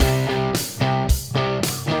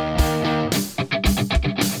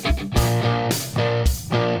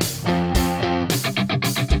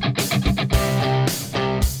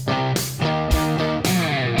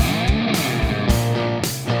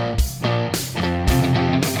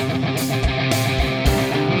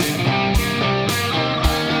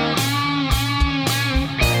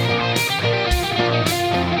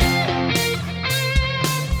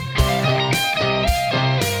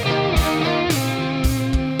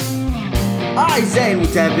أعزائي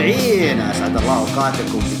المتابعين، أسعد الله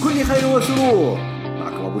أوقاتكم بكل خير وسرور.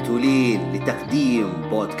 معكم أبو تولين لتقديم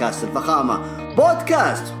بودكاست الفخامة،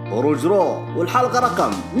 بودكاست هروج والحلقة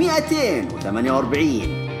رقم 248.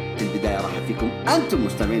 في البداية أرحب فيكم أنتم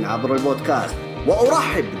مستمعين عبر البودكاست،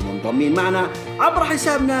 وأرحب بالمنضمين معنا عبر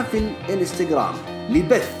حسابنا في الانستغرام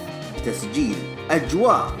لبث تسجيل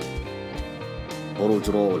أجواء هروج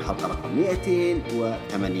والحلقة رقم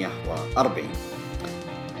 248.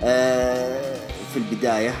 في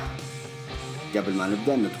البداية قبل ما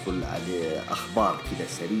نبدأ ندخل على أخبار كذا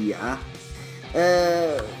سريعة.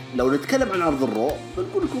 لو نتكلم عن عرض الرو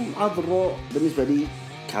بنقول لكم عرض الرو بالنسبة لي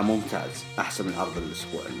كان ممتاز، أحسن من عرض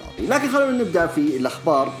الأسبوع الماضي. لكن خلونا نبدأ في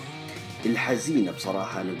الأخبار الحزينة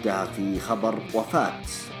بصراحة. نبدأ في خبر وفاة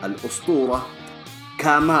الأسطورة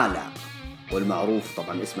كامالا، والمعروف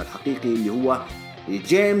طبعا اسمه الحقيقي اللي هو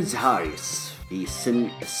جيمس هاريس، في سن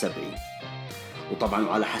 70. وطبعا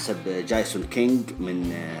على حسب جايسون كينج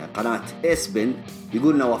من قناة إسبن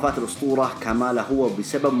يقول أن وفاة الأسطورة كامالا هو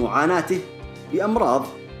بسبب معاناته بأمراض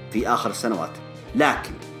في آخر السنوات،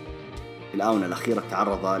 لكن في الآونة الأخيرة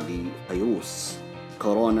تعرض لفيروس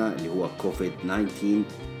كورونا اللي هو كوفيد 19،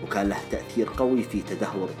 وكان له تأثير قوي في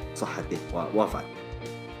تدهور صحته ووفاته.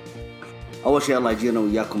 أول شيء الله يجيرنا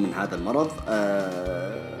وإياكم من هذا المرض،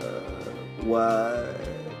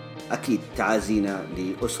 وأكيد تعازينا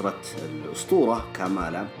لأسرة الأسطورة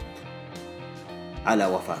كامالا على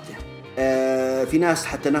وفاته. في ناس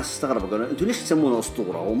حتى ناس استغربوا قالوا أنتوا ليش تسمونه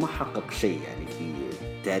أسطورة وما حقق شيء يعني في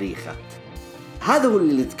تاريخه. هذا هو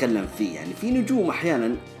اللي نتكلم فيه. يعني في نجوم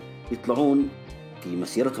أحيانا يطلعون في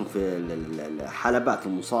مسيرتهم في الحلبات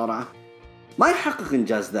المصارعة ما يحقق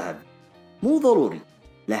إنجاز ذهبي، مو ضروري،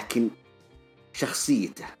 لكن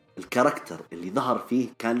شخصيته الكاركتر اللي ظهر فيه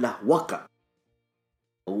كان له وقع،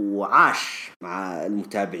 وعاش مع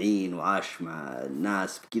المتابعين وعاش مع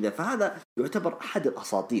الناس كذا، فهذا يعتبر أحد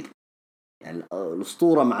الأساطير. يعني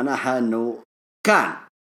الأسطورة معناها أنه كان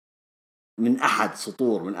من أحد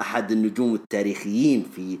سطور، من أحد النجوم التاريخيين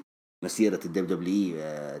في مسيرة الدبليو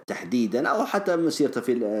تحديدا، أو حتى مسيرته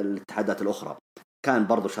في الاتحادات الأخرى. كان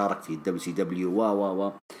برضو شارك في WCW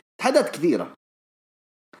اتحادات كثيرة.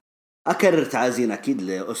 أكرر تعازينا أكيد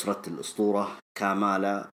لأسرة الأسطورة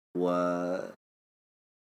كامالا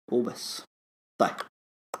وبس. طيب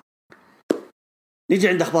نيجي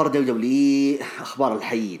عند أخبار WWE، أخبار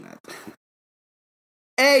الحيين.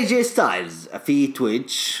 AJ ستايلز في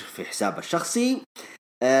تويتش في حسابه الشخصي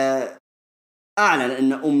أعلن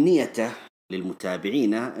أن أمنيته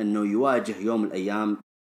للمتابعين أنه يواجه يوم من الأيام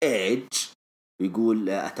إيج، ويقول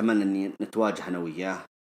أتمنى أني نتواجه أنا وياه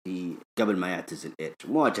في قبل ما يعتزل إيج،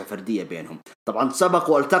 مواجهة فردية بينهم. طبعا سبق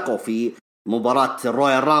والتقوا في مباراة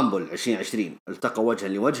الرويال رامبل 2020، التقوا وجها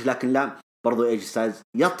لوجه، لكن لا، برضو إيج ستايلز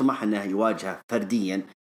يطمح أنه يواجه فرديا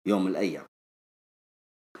يوم من الأيام.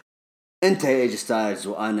 أنت يا إيج ستايلز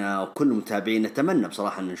وأنا وكل متابعين نتمنى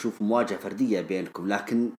بصراحة أن نشوف مواجهة فردية بينكم،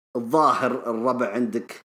 لكن الظاهر الربع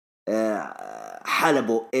عندك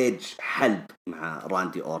حلبوا إيج حلب مع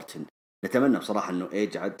راندي أورتن. نتمنى بصراحة أنه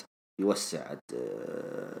إيج عد يوسع،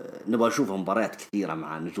 نبغى نشوف مباريات كثيرة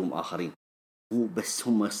مع نجوم آخرين، بس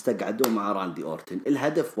هم استقعدوا مع راندي أورتن.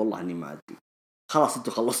 الهدف والله أني ما أدري، خلاص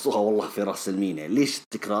أنتوا خلصتوها والله في رأس الميناء، ليش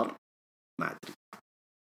التكرار ما أدري،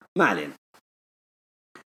 ما علينا.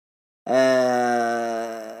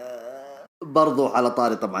 برضو على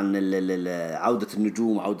طاري طبعا عودة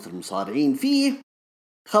النجوم وعودة المصارعين، فيه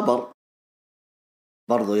خبر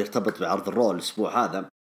برضو يرتبط بعرض الرو الأسبوع هذا،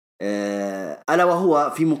 ألا وهو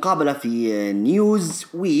في مقابلة في نيوز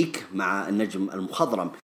ويك مع النجم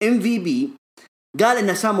المخضرم MVP، قال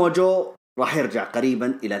إن سامو جو راح يرجع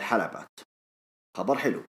قريبا إلى الحلبات. خبر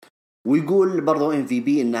حلو. ويقول برضو MVP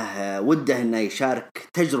إنه وده إنه يشارك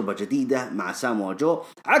تجربة جديدة مع سامو جو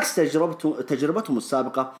عكس تجربتهم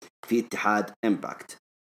السابقة في اتحاد إمباكت.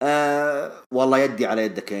 والله يدي على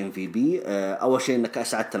يدك يا MVP. أول شيء إنك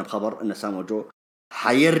أسعدتنا بخبر إن سامو جو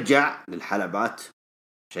حيرجع للحلبات،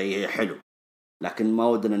 شيء حلو، لكن ما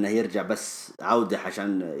ودنا إنه يرجع بس عودة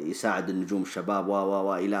عشان يساعد النجوم الشباب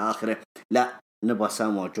إلى آخره. لا، نبغى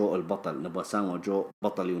سامو جو البطل، نبغى سامو جو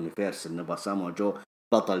بطل يونيفرسال، نبغى سامو جو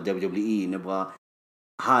بطل WWE. نبغى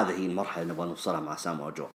هذه المرحلة نبغى نوصلها مع سامو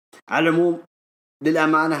جو. على العموم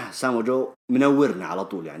للأمانة سامو جو منورنا على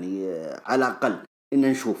طول، يعني على الأقل إن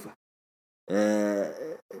نشوفه.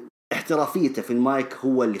 احترافيته في المايك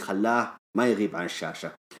هو اللي خلاه ما يغيب عن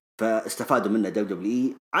الشاشة، فاستفادوا منه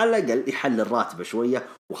WWE، على الأقل يحل الراتب شوية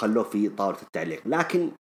وخلوه في طاولة التعليق.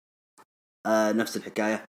 لكن نفس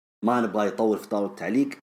الحكاية، ما نبغى يطول في طاولة التعليق،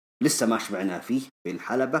 لسه ما شبعنا فيه في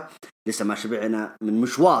الحلبة، لسه ما شبعنا من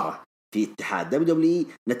مشواره في اتحاد WWE.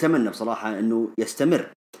 نتمنى بصراحة أنه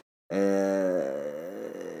يستمر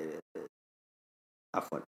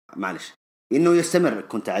عفوا معلش، انه يستمر،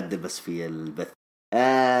 كنت اعدل بس في البث.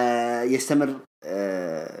 يستمر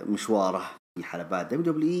مشواره في حلبات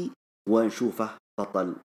دبليو ونشوفه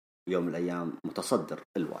بطل يوم من الايام متصدر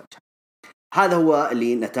الواجهه. هذا هو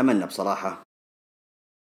اللي نتمنى بصراحه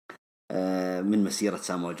من مسيره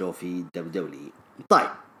سامو جو في دبليو. طيب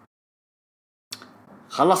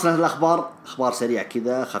خلصنا الأخبار، أخبار سريعة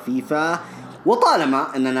كذا خفيفة،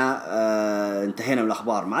 وطالما أننا انتهينا من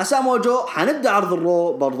الأخبار مع سامو جو، حنبدأ عرض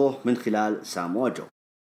الرو برضو من خلال سامو جو.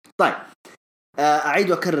 طيب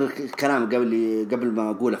أعيد وأكرر الكلام قبل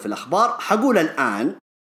ما أقوله في الأخبار، حقول الآن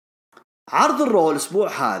عرض الرو الأسبوع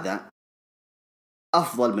هذا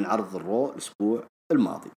أفضل من عرض الرو الأسبوع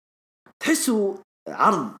الماضي. تحسوا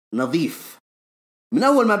عرض نظيف من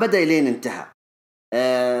أول ما بدأ إلين انتهى،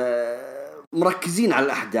 مركزين على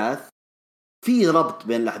الأحداث، في ربط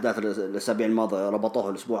بين الأحداث الأسابيع الماضية ربطوها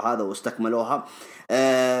الأسبوع هذا واستكملوها.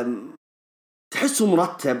 تحسوا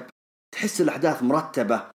مرتب، تحس الأحداث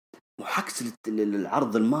مرتبة، وعكس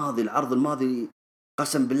العرض الماضي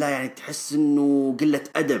قسم بالله يعني تحس إنه قلة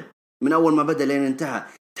أدب من أول ما بدأ لين انتهى.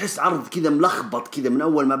 تحس عرض كذا ملخبط كذا من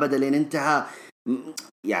أول ما بدأ لين انتهى.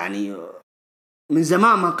 يعني من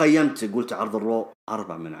زمان ما قيمت قلت عرض الرو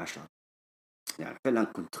 4/10، يعني فعلا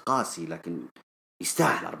كنت قاسي، لكن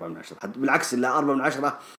يستاهل 4/10. بالعكس لا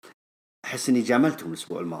 4/10 أحس إني جاملتهم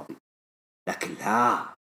الأسبوع الماضي، لكن لا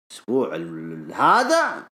أسبوع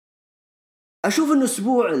هذا أشوف إنه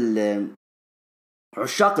أسبوع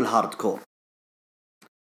عشاق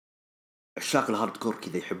الهاردكور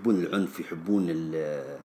كذا يحبون العنف، يحبون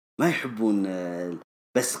ما يحبون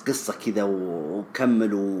بس قصة كذا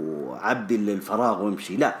وكمل وعبي الفراغ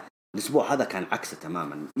وامشي. لا، الأسبوع هذا كان عكسه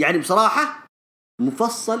تماما، يعني بصراحة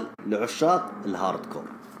مفصل لعشاق الهاردكور.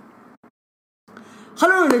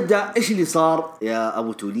 خلونا نبدأ إيش اللي صار يا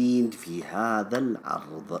أبو تولين في هذا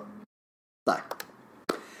العرض. طيب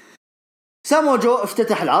سامو جو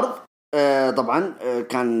افتتح العرض. طبعا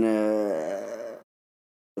كان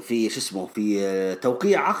في في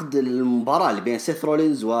توقيع عقد المباراة اللي بين سيث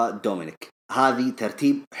رولينز ودومينيك. هذه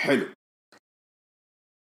ترتيب حلو،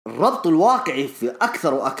 الربط الواقعي في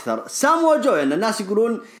أكثر وأكثر. سامو جو يعني الناس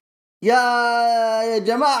يقولون يا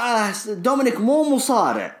جماعة دومينيك مو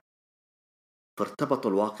مصارع،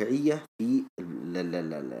 فارتبطوا الواقعية في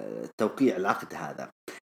التوقيع العقد هذا.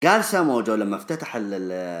 قال سامو جو لما افتتح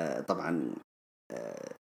طبعا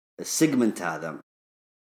السيجمنت هذا،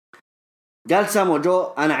 قال سامو جو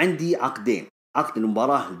أنا عندي عقدين، عقد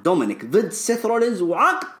المباراة دومينيك ضد سيث رولينز،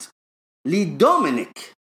 وعقد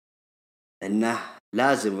لدومينيك أنه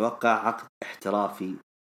لازم يوقع عقد احترافي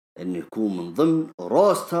أنه يكون من ضمن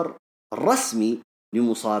روستر الرسمي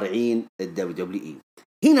لمصارعين الدبليو.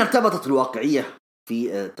 هنا ارتبطت الواقعية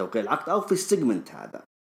في توقيع العقد أو في السيجمنت هذا.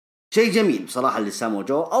 شيء جميل بصراحة لسامو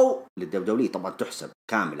جو أو للدبليو طبعا تحسب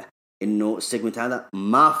كاملة، إنه السيجمنت هذا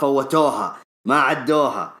ما فوتوها ما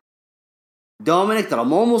عدوها. دومينيك ترى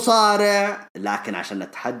مو مصارع، لكن عشان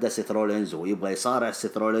نتحدى سيث رولينز ويبغى يصارع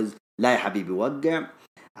سيث رولينز، لا يا حبيبي وقع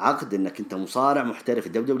عقد انك انت مصارع محترف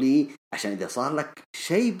الدبليو، عشان اذا صار لك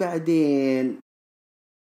شيء بعدين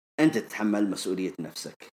انت تتحمل مسؤولية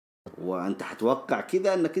نفسك، وانت حتوقع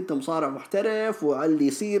كذا انك انت مصارع محترف، واللي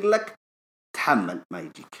يصير لك تحمل ما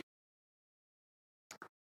يجيك.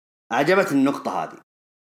 عجبتني النقطة هذه.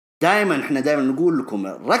 احنا دائما نقول لكم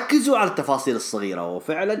ركزوا على التفاصيل الصغيرة،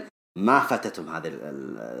 وفعلا ما فاتتهم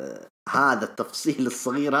هذا التفصيل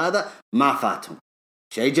الصغير، هذا ما فاتهم.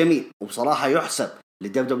 شيء جميل وبصراحة يحسب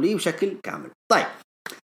للدبليو بشكل كامل. طيب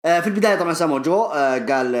في البداية طبعا سامو جو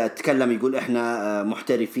قال تكلم يقول احنا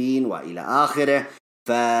محترفين والى اخره،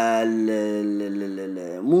 فالمنصفين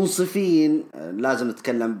لازم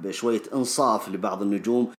نتكلم بشوية انصاف لبعض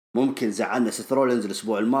النجوم. ممكن زعلنا سيث رولينز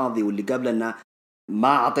الاسبوع الماضي واللي قبلنا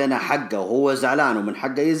ما أعطينا حقه وهو زعلان ومن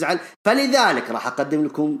حقه يزعل، فلذلك راح أقدم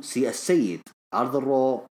لكم السيد عرض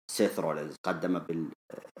الرو سيث رولينز. قدم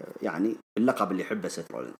يعني باللقب اللي يحبه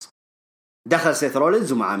سيث رولينز. دخل سيث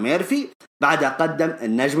رولينز ومع ميرفي، بعدها قدم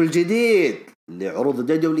النجم الجديد لعروض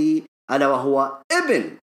الدبليو، ألا وهو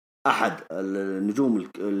ابن أحد النجوم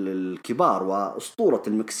الكبار وأسطورة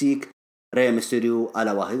المكسيك ري ميستيريو،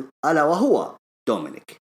 ألا وهو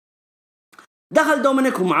دومينيك. دخل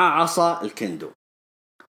دومينيك ومعاه عصا الكندو.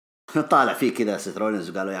 طالع فيه كذا سيث رولينز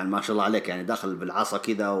وقالوا يعني ما شاء الله عليك، يعني داخل بالعصا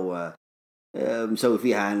كذا ومسوي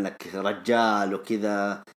فيها انك رجال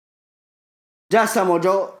وكذا. جاء سامو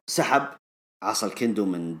جو سحب عصا الكندو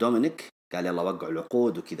من دومينيك، قال يلا وقعوا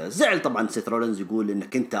العقود وكذا. زعل طبعا سيث رولينز، يقول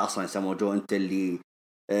انك انت اصلا سامو جو انت اللي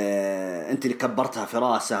كبرتها في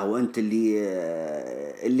راسه، وانت اللي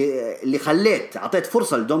خليت اعطيت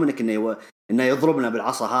فرصة لدومينيك انه يضربنا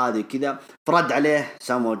بالعصا هذه كذا. فرد عليه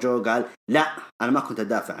سامو جو قال لا، انا ما كنت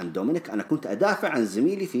ادافع عن دومينيك، انا كنت ادافع عن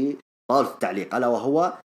زميلي في طاولة التعليق الا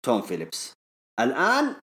وهو توم فيليبس.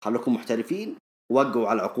 الان خلوكم محترفين، وقعوا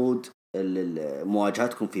على عقود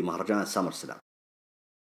مواجهتكم في مهرجان سامر سلام.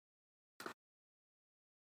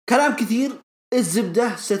 كلام كثير.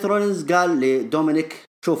 الزبدة سيث رولينز قال لدومينيك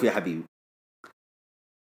شوف يا حبيبي،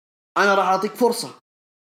 أنا راح أعطيك فرصة،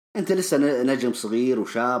 أنت لسه نجم صغير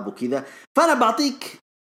وشاب وكذا، فأنا بعطيك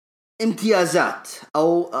امتيازات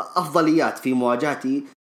أو أفضليات في مواجهتي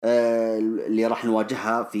اللي راح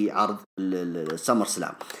نواجهها في عرض السمر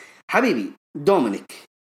سلام. حبيبي دومينيك،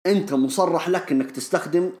 أنت مصرح لك أنك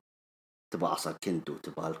تستخدم، تبغى عصا كندو،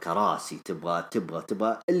 تبغى الكراسي، تبغى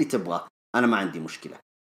اللي تبغى، أنا ما عندي مشكلة.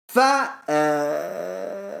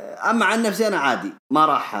 أما عن نفسي أنا عادي، ما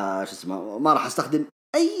راح ما راح أستخدم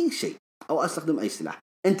أي شيء أو أستخدم أي سلاح،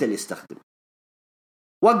 أنت اللي استخدم.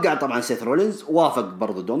 وقع طبعا سيث رولينز، وافق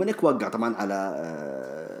برضو دومينيك، وقع طبعا على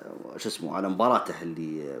على مباراته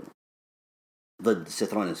اللي ضد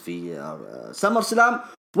سيث رولينز في سمر سلام،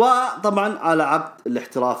 وطبعا على عقد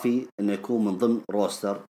الاحترافي انه يكون من ضمن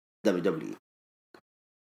روستر WWE.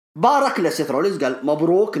 بارك لسيث رولينز، قال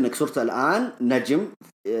مبروك انك صرت الان نجم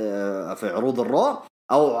في عروض الرو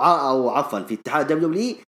او عفوا في اتحاد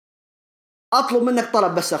WWE. اطلب منك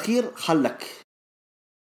طلب بس اخير، خلك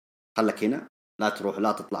هنا، لا تروح،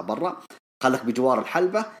 لا تطلع برا، خلك بجوار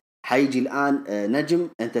الحلبة. حيجي الآن نجم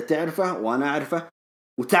أنت تعرفه وأنا أعرفه،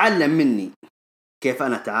 وتعلم مني كيف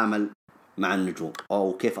أنا أتعامل مع النجوم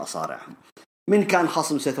أو كيف أصارعهم. من كان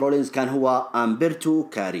خصم سيث رولينز؟ كان هو أمبرتو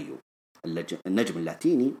كاريو، النجم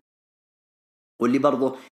اللاتيني، واللي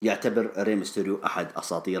برضه يعتبر ري ميستيريو أحد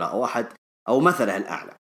أساطيره أو مثله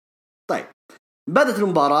الأعلى. طيب، بدأت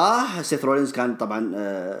المباراة. سيث رولينز كان طبعا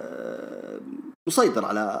مسيطر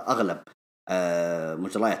على أغلب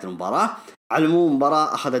مجريات المباراة. على العموم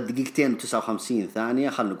المباراة أخذت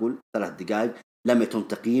 2:59 خلينا نقول 3 دقائق لم يتم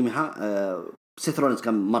تقييمها. سيث رولينز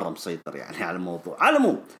كان مرة مسيطر يعني على الموضوع. على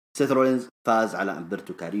العموم سيث رولينز فاز على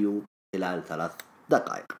أمبرتو كاريو خلال 3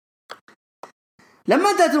 دقائق. لما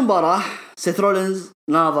انتهت المباراة سيث رولينز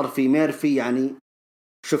ناظر في ميرفي، يعني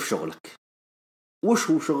شوف شغلك.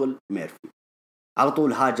 وش هو شغل ميرفي؟ على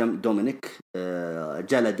طول هاجم دومينيك،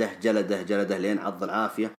 جلده لين عض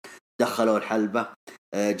العافية، دخلوا الحلبة،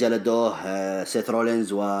 جلدوه سيث رولينز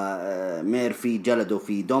وميرفي جلدوا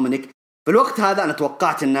في دومينيك. في الوقت هذا أنا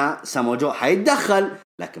توقعت أن سامو جو حيتدخل،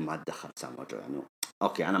 لكن ما تدخل سامو جو. يعني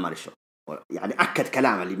أوكي أنا مالي شغل، يعني أكد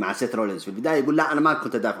كلام اللي مع سيث رولينز في البداية، يقول لا أنا ما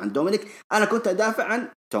كنت أدافع عن دومينيك، أنا كنت أدافع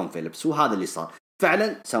عن توم فيليبس، وهذا اللي صار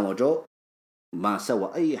فعلا. سامو جو ما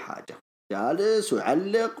سوى أي حاجة، جالس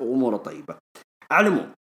ويعلق وأموره طيبة. على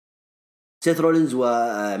العموم سيث رولينز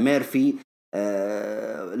وميرفي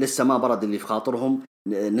لسه ما اللي في خاطرهم.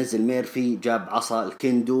 نزل ميرفي جاب عصا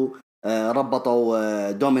الكندو،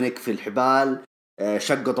 ربطوا دومينيك في الحبال،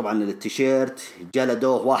 شقوا طبعا التيشيرت،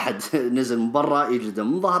 جلدوه. واحد نزل من برا يجلده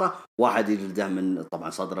من ظهره، واحد يجلده من طبعا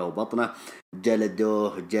صدره وبطنه،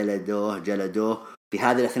 جلدوه. في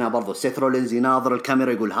هذه الأثناء برضو سيث رولينز يناظر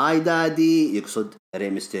الكاميرا يقول هاي دادي، يقصد ري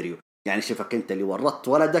ميستيريو، يعني شوفك انت اللي ورطت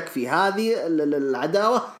ولدك في هذه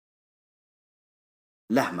العداوة،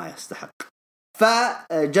 له ما يستحق.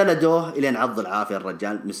 فجلدوه إلى عض العافية.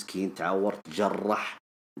 الرجال مسكين تعور، تجرح،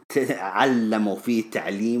 علموا فيه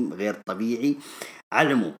تعليم غير طبيعي.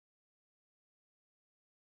 علموا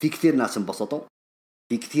في كثير ناس انبسطوا،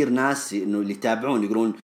 في كثير ناس انه اللي يتابعون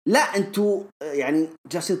يقولون لا انتوا يعني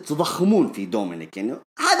جالسين تضخمون في دومينيك، يعني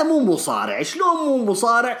هذا مو مصارع، شلون مو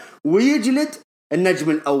مصارع ويجلد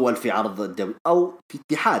النجم الاول في عرض الدبليو او في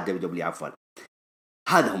اتحاد دبليو عفوا.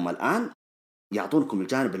 هذا هم الان يعطونكم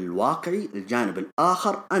الجانب الواقعي، الجانب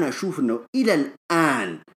الآخر. أنا أشوف أنه إلى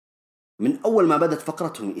الآن من أول ما بدأت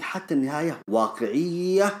فقرتهم حتى النهاية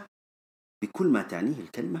واقعية بكل ما تعنيه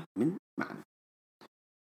الكلمة من معنى.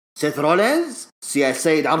 سيث رولينز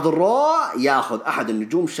سيد عرض الرو ياخذ أحد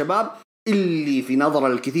النجوم الشباب اللي في نظر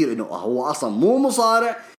الكثير أنه هو أصلا مو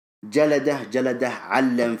مصارع، جلده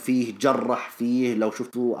علم فيه، جرح فيه. لو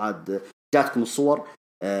شفتوا عاد جاتكم الصور،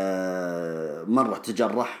 مرة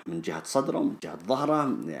تجرح من جهة صدره ومن جهة ظهره،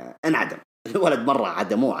 انعدم الولد مرة،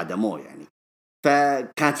 عدموه يعني.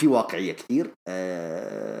 فكانت في واقعية كثير،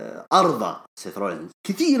 أرضى سيث رولينز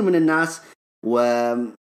كثير من الناس،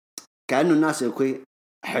 وكأنه الناس اوكي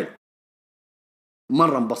حلو،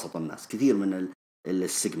 مرة انبسط الناس كثير من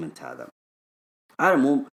السيجمنت هذا. على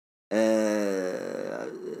العموم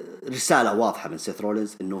رسالة واضحة من سيث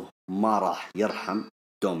رولينز انه ما راح يرحم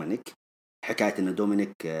دومينيك. حكاية ان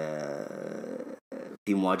دومينيك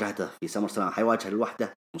في مواجهته في سمر سلام حيواجه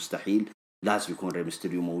لوحده، مستحيل. لازم يكون ري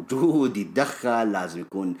ميستيريو موجود يتدخل، لازم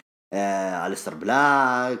يكون أليستر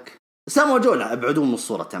بلاك، سامو جو لا ابعدوه من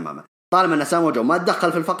الصورة تماما. طالما أن سامو جو ما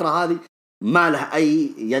تدخل في الفقرة هذه ما له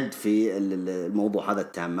أي يد في الموضوع هذا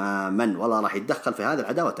تماما، ولا راح يتدخل في هذه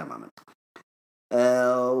العداوة تماما.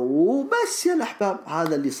 وبس يا الأحباب،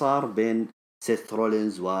 هذا اللي صار بين سيث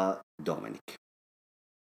رولينز ودومينيك.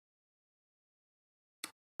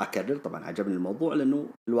 أكرر طبعا عجبني الموضوع لأنه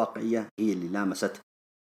الواقعية هي اللي لامست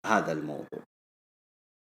هذا الموضوع.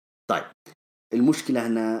 طيب المشكلة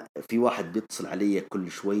هنا في واحد بيتصل علي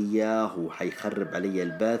كل شوية، هو حيخرب علي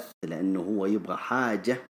البث لأنه هو يبغى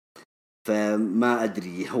حاجة، فما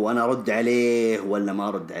أدري هو أنا أرد عليه ولا ما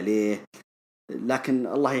أرد عليه، لكن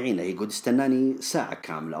الله يعينه يقعد يستناني ساعة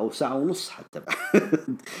كاملة أو ساعة ونص حتى.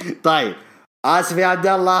 طيب آسف يا عبد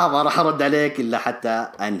الله، ما راح أرد عليك إلا حتى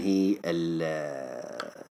أنهي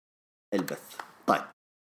البث. طيب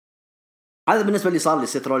هذا بالنسبة اللي صار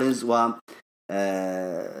لسيث رولينز و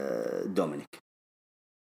دومينيك.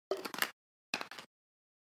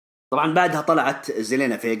 طبعا بعدها طلعت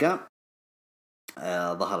زيلينا فيجا،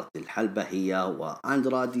 ظهرت الحلبة هي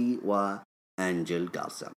وأندرادي وأنجل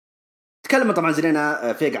غارزا. تكلم طبعا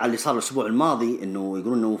زيلينا فيجا على اللي صار الأسبوع الماضي، إنه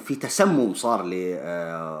يقولون إنه في تسمم صار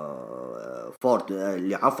فورد،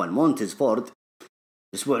 عفوا مونتيز فورد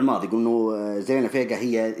الأسبوع الماضي. يقولون إنه زيلينا فيجا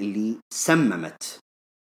هي اللي سممت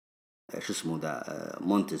شو اسمه ذا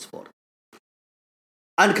مونتيز فورد.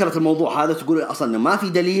 أنكرت الموضوع هذا، تقول أصلا إنه ما في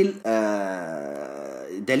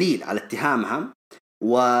دليل على اتهامها،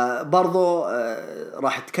 وبرضو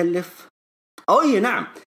راح تكلف أو إيه نعم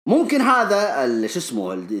ممكن هذا شو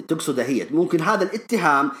اسمه تقصده هي، ممكن هذا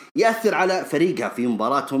الاتهام يأثر على فريقها في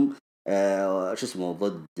مباراتهم شو اسمه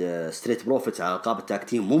ضد ستريت بروفيتس على لقب التاج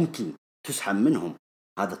تيم، ممكن تسحب منهم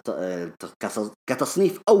هذا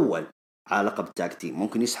كتصنيف أول على لقب التاج تيم،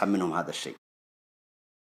 ممكن يسحب منهم هذا الشيء،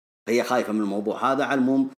 فهي خايفة من الموضوع هذا. على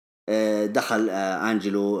المهم دخل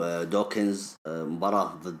أنجلو دوكنز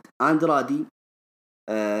مباراة ضد أندرادي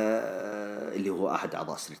اللي هو أحد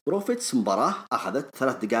أعضاء ستريت بروفيتس. مباراة أخذت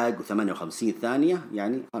 3 دقائق و58 ثانية،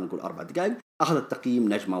 يعني خلينا نقول 4 دقائق، أخذت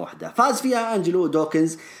تقييم نجمة واحدة. فاز فيها أنجلو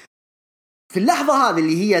دوكنز. في اللحظة هذه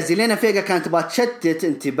اللي هي زيلينا فيجا كانت تبغى تشتت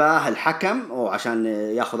انتباه الحكم وعشان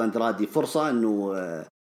ياخذ أندرادي فرصة إنه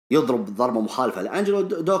يضرب ضربة مخالفة لأنجلو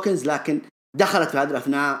دوكنز، لكن دخلت في هذه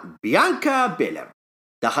الأثناء بيانكا بيلر،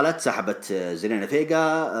 دخلت سحبت زيلينا فيجا،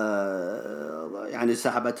 يعني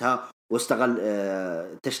سحبتها واستغل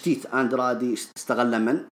تشتيت أندرادي، استغل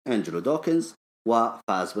من أنجلو دوكنز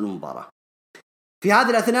وفاز بالمباراة. في هذه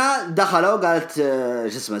الأثناء دخلوا قالت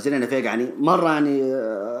جسمه زيلينا فيجا يعني مرة يعني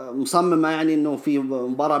مصممة يعني إنه في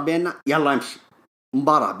مباراة بيننا، يلا امشي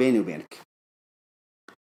مباراة بيني وبينك.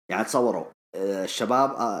 يعني تصوروا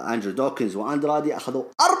الشباب أنجلو دوكنز وأندرادي أخذوا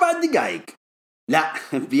 4 دقائق، لا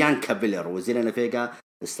بيانكا بيلر وزيلينا فيجا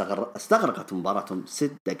استغرقت مباراتهم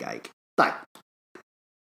 6 دقائق. طيب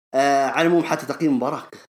على العموم حتى تقييم المباراة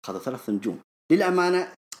أخذ 3 نجوم.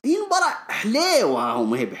 للأمانة هي المباراة حليوة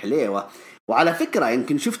وما هي بحليوة. وعلى فكرة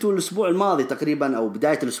يمكن شفتوا الأسبوع الماضي تقريبا أو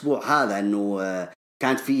بداية الأسبوع هذا أنه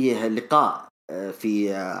كانت فيه لقاء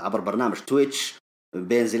في عبر برنامج تويتش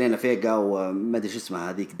بين زيلينا فيجا وما أدري اسمها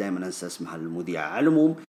هذيك، دائما أنسى اسمها المذيعة. على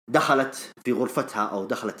العموم دخلت في غرفتها أو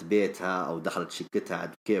دخلت بيتها أو دخلت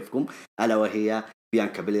شقتها كيفكم، ألا وهي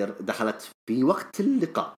بيانكا بيلر. دخلت في وقت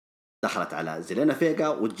اللقاء، دخلت على زيلينا فيجا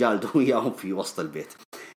وتجالدوا وياهم في وسط البيت.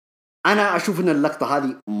 أنا أشوف أن اللقطة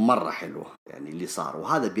هذه مرة حلوة يعني اللي صار،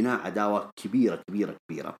 وهذا بناء عداوة كبيرة كبيرة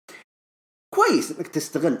كبيرة. كويس أنك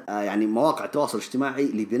تستغل يعني مواقع التواصل الاجتماعي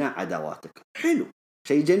لبناء عداواتك، حلو،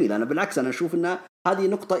 شيء جميل. أنا بالعكس أنا أشوف أن هذه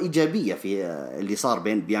نقطة إيجابية في اللي صار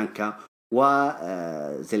بين بيانكا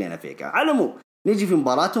وزيلينا فيجا. على العموم نيجي في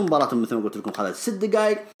مباراتهم مثل ما قلت لكم أخذت 6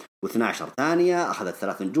 دقائق و12 ثانية، أخذت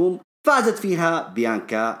 3 نجوم، فازت فيها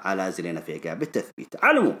بيانكا على زيلينا فيجا بالتثبيت.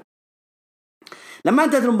 على العموم لما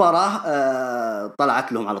انتهت المباراة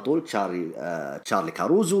طلعت لهم على طول تشارلي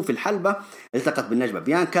كاروزو في الحلبة، التقت بالنجمة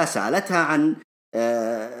بيانكا، سألتها عن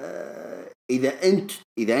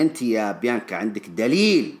إذا أنت يا بيانكا عندك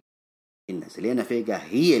دليل إن زيلينا فيجا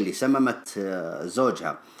هي اللي سممت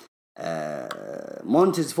زوجها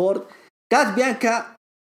مونتيز فورد. قالت بيانكا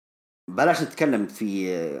بلاش نتكلم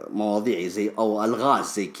في مواضيع زي أو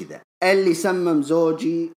ألغاز زي كذا، اللي سمم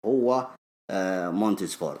زوجي هو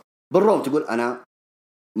مونتيز فورد. بالرغم تقول أنا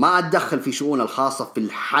ما أتدخل في شؤون الخاصة في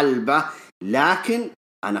الحلبة، لكن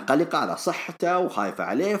أنا قلقة على صحته وخايفة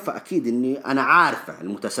عليه، فأكيد أني أنا عارفة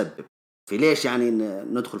المتسبب في ليش يعني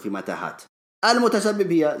ندخل في متاهات.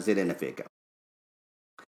 المتسبب هي زيلينا فيجا.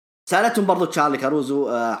 سألتهم برضو تشارلي كاروزو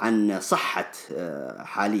عن صحة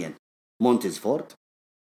حاليا مونتيز فورد.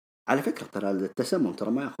 على فكرة ترى التسمم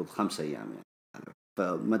ترى ما يأخذ 5 أيام يعني.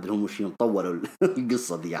 فما ادري هم وش طولوا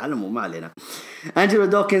القصه دي، علموا ما علينا. انجلو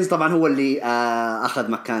دوكنز طبعا هو اللي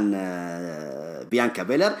اخذ مكان بيانكا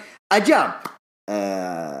بيلر. اجاب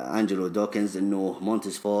انجلو دوكنز انه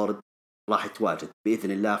مونتز فورد راح يتواجد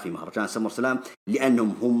باذن الله في مهرجان سمر سلام، لانهم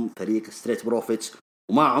هم فريق ستريت بروفيتس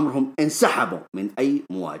وما عمرهم انسحبوا من اي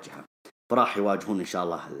مواجهه، فراح يواجهون ان شاء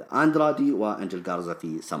الله اندرادي وانجل غارزا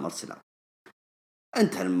في سمر سلام.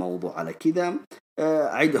 انتهى الموضوع على كذا.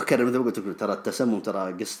 اعيد واكرر مثل ما قلت لكم، ترى التسمم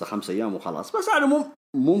ترى قصه 5 أيام وخلاص، بس على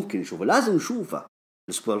ممكن نشوفه، لازم نشوفه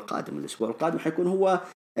الاسبوع القادم حيكون هو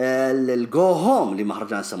الجو هوم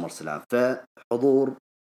لمهرجان سمر سلام، فحضور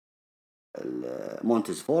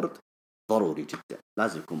مونتز فورد ضروري جدا،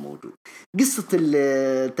 لازم يكون موجود. قصة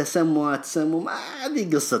التسمم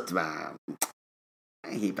هذه قصة ما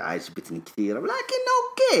هي بعجبتني كثيرة، لكن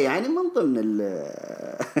اوكي يعني من ضمن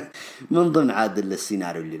من ضمن عاد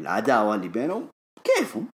السيناريو اللي العداوة اللي بينهم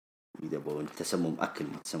كيفهم، إذا بقول تسمم أكل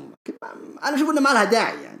ما تسمم أكل، أنا أشوف إنه ما لها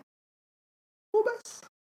داعي يعني، وبس.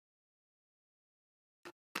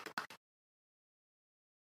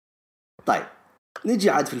 طيب نجي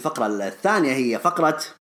عاد في الفقرة الثانية، هي فقرة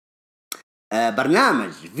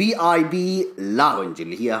برنامج VIP لاونج،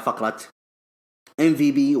 اللي هي فقرة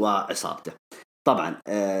MVP وعصابته. طبعا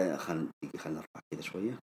خلينا نرفع كذا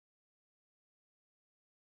شوية.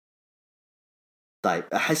 طيب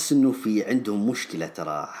أحس إنه في عندهم مشكلة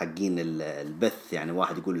ترى حقين البث، يعني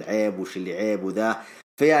واحد يقول عيب وش اللي عيب وذا،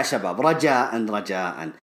 فيا شباب رجاء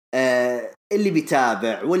اللي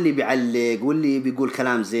بيتابع واللي بيعلق واللي بيقول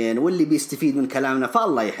كلام زين واللي بيستفيد من كلامنا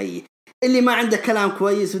فالله يحييه، اللي ما عنده كلام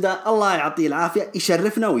كويس وذا الله يعطيه العافية،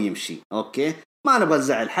 يشرفنا ويمشي. أوكي، ما نبغى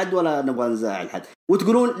نزعل حد ولا نبغى نزعل حد.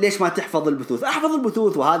 وتقولون ليش ما تحفظ البثوث؟ أحفظ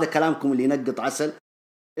البثوث، وهذا كلامكم اللي ينقط عسل.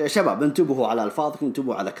 يا شباب انتبهوا على ألفاظكم،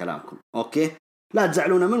 انتبهوا على كلامكم. أوكي، لا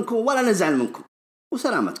تزعلونا منكم ولا نزعل منكم،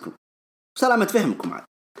 وسلامتكم وسلامة فهمكم عاد.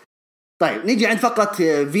 طيب نيجي عند فقرة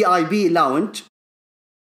VIP لاونج.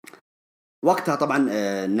 وقتها طبعا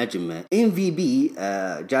النجم MVP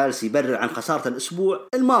جالس يبرر عن خسارة الأسبوع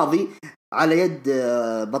الماضي على يد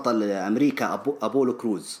بطل أمريكا أبولو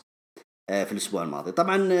كروز في الأسبوع الماضي.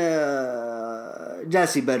 طبعا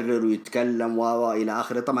جالس يبرر ويتكلم وإلى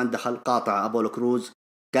آخره. طبعا دخل قاطع أبولو كروز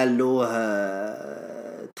قال له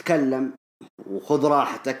تكلم وخذ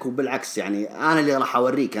راحتك، وبالعكس يعني أنا اللي راح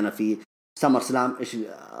أوريك أنا في سمر سلام إيش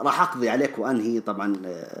راح أقضي عليك وأنهي طبعا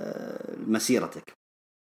مسيرتك.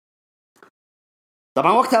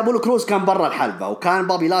 طبعا وقتها أبولو كروز كان برا الحلبة، وكان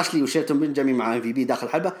بابي لاشلي وشيلتون بنجامين مع MVP داخل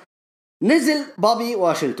الحلبة. نزل بابي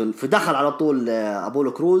وشيلتون، فدخل على طول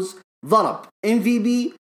أبولو كروز ضرب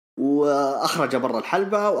MVP وأخرج برا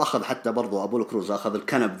الحلبة، وأخذ حتى برضو أبولو كروز أخذ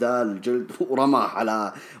الكنب ذا الجلد ورماه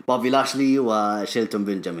على بابي لاشلي وشيلتون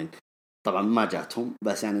بنجامين. طبعا ما جاتهم،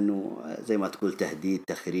 بس يعني انه زي ما تقول تهديد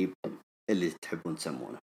تخريب اللي تحبون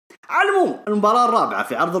تسمونه. على العموم المباراة الرابعة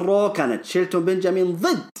في عرض الرو كانت شيلتون بنجامين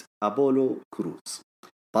ضد أبولو كروز.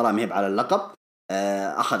 مباراة مهب على اللقب،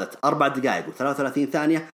 أخذت 4 دقائق و33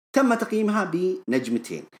 ثانية، تم تقييمها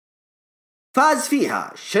بنجمتين. فاز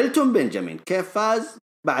فيها شيلتون بنجامين. كيف فاز؟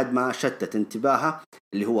 بعد ما شتت انتباهه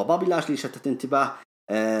اللي هو بابي لاشلي، شتت انتباه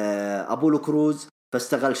أبولو كروز،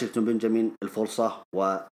 فاستغل شيلتون بنجامين الفرصة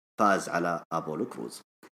وفاز على أبولو كروز.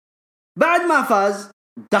 بعد ما فاز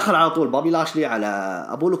دخل على طول بابي لاشلي على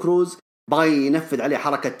أبولو كروز، بغى ينفذ عليه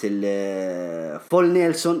حركة الفول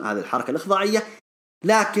نيلسون، هذه الحركة الإخضاعية،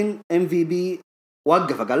 لكن MVP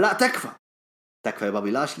وقف قال لا تكفى يا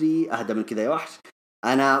بابي لاشلي، أهدى من كذا يا وحش،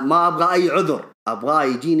 أنا ما أبغى أي عذر،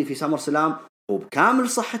 أبغى يجيني في سمر سلام وبكامل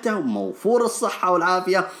صحته وموفور الصحة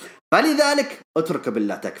والعافية، فلذلك اترك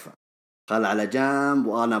بالله تكفى، خل على جنب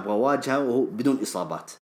وأنا أبغى واجهه وهو بدون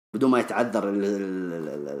إصابات، بدون ما يتعذر.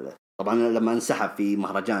 طبعا لما انسحب في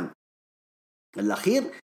مهرجان الأخير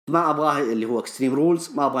ما أبغاه اللي هو اكستريم رولز،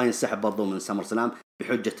 ما أبغاه ينسحب برضو من سمر سلام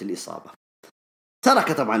بحجة الإصابة.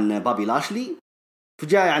 ترك طبعا بابي لاشلي،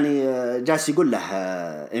 فجاء يعني جالس يقول له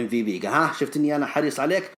MVP قال ها شفت اني انا حريص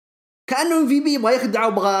عليك، كأنه MVP يبغى يخدعه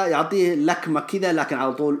وبغى يعطيه لكمة كذا، لكن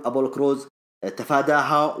على طول أبولو كروز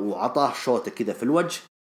تفاداها وعطاه شوطة كذا في الوجه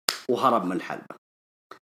وهرب من الحلبة.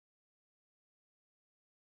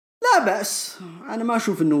 لا بأس، أنا ما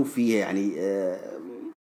أشوف إنه فيه يعني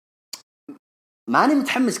ما أنا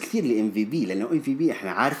متحمس كثير لMVP، لأنه MVP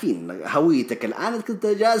إحنا عارفين هويتك الآن، كنت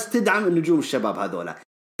جالس تدعم النجوم الشباب هذولا،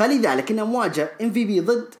 فلذلك إنه مواجهة MVP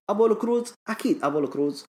ضد أبولو كروز، أكيد أبولو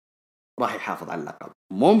كروز راح يحافظ على اللقب.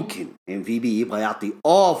 ممكن MVP يبغى يعطي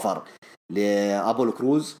أوفر لأبولو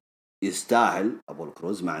كروز، يستاهل أبولو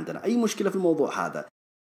كروز، ما عندنا أي مشكلة في الموضوع هذا،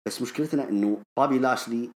 بس مشكلتنا إنه بابي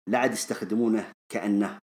لاشلي لا عاد يستخدمونه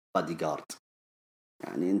كأنه بادي جارد،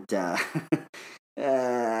 يعني أنت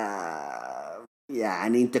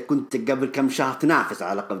يعني انت كنت قبل كم شهر تنافس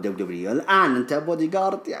على لقب دبليو، الان انت بودي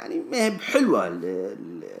جارد، يعني ما هي بحلوه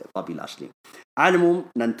بابي لاشلي. على العموم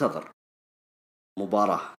ننتظر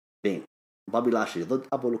مباراه بين بابي لاشلي ضد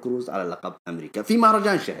أبولو كروز على لقب امريكا في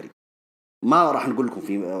مهرجان شهري. ما راح نقول لكم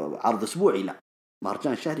في عرض اسبوعي، لا،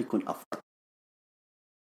 مهرجان شهري يكون افضل.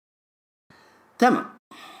 تمام.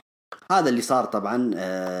 هذا اللي صار طبعا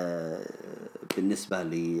بالنسبه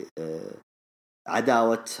ل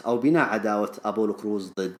عداوة أو بناء عداوة أبولو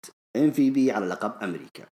كروز ضد MVP على لقب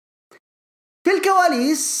أمريكا. في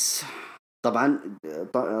الكواليس طبعا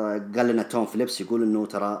قال لنا توم فيليبس يقول إنه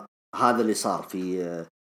ترى هذا اللي صار في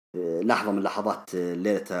لحظة من لحظات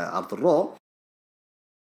ليلة عرض الرو،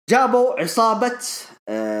 جابوا عصابة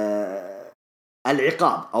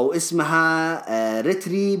العقاب أو اسمها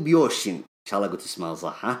ريتريبيوشن، إن شاء الله قلت اسمها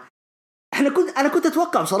صح. ها، أنا كنت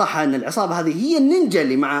أتوقع بصراحة أن العصابة هذه هي النينجا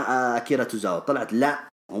اللي مع أكيرا توزاوا، طلعت لا،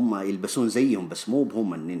 هم يلبسون زيهم بس مو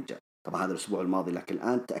بهم النينجا. طبعا هذا الأسبوع الماضي، لكن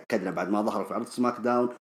الآن تأكدنا بعد ما ظهروا في عرض سماك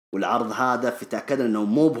داون والعرض هذا، في تأكدنا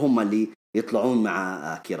أنهم مو بهم اللي يطلعون مع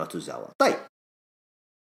أكيرا توزاوا. طيب،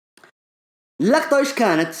 اللقطة إيش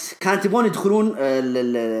كانت يبغون يدخلون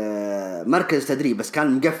مركز تدريب بس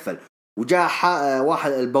كان مقفل، وجاء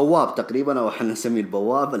واحد البواب تقريبا، او احنا نسميه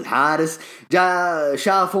البواب الحارس، جاء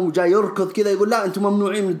شافهم وجاء يركض كذا يقول لا انتم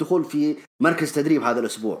ممنوعين من الدخول في مركز تدريب هذا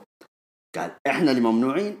الاسبوع. قال احنا اللي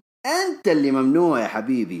ممنوعين؟ انت اللي ممنوع يا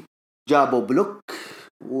حبيبي. جابوا بلوك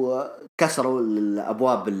وكسروا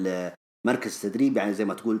الابواب مركز التدريب، يعني زي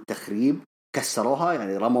ما تقول تخريب، كسروها،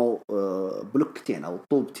 يعني رموا بلوكتين او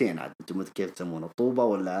طوبتين، عاد انتم كيف تسمونه، طوبه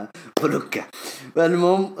ولا بلوكه.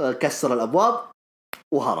 المهم كسر الابواب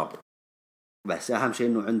وهربوا. بس اهم شيء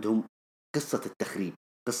انه عندهم قصه التخريب،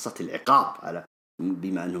 قصه العقاب، على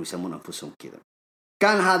بما انهم يسمون انفسهم كذا.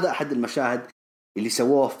 كان هذا احد المشاهد اللي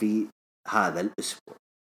سووه في هذا الاسبوع.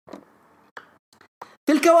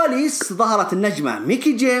 في الكواليس ظهرت النجمة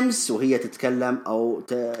ميكي جيمس وهي تتكلم أو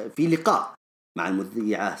في لقاء مع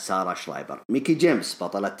المذيعة سارة شرايبر. ميكي جيمس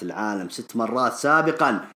بطلة العالم 6 مرات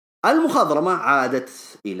سابقا المخضرمة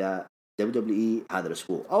عادت إلى WWE هذا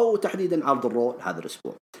الأسبوع، أو تحديدا عرض الرو هذا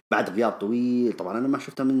الأسبوع بعد غياب طويل. طبعا أنا ما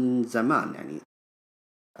شفتها من زمان، يعني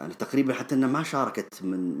أنا تقريبا حتى أنها ما شاركت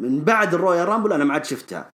من بعد الرويال رامبل، أنا ما عاد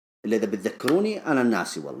شفتها إلا إذا بتذكروني، أنا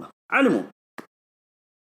الناسي والله. على العموم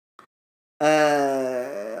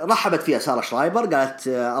رحبت فيها سارة شرايبر، قالت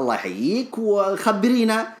الله يحييك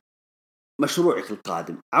وخبرينا مشروعك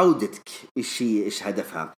القادم، عودتك ايش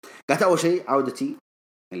هدفها. قالت اول شيء عودتي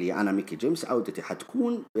اللي انا ميكي جيمس، عودتي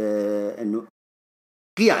حتكون انه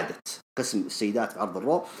قيادة قسم السيدات في عرض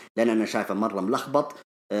الرو، لان انا شايفه مرة ملخبط،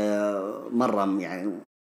 مرة يعني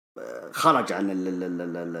خرج عن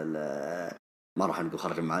ما راح نقول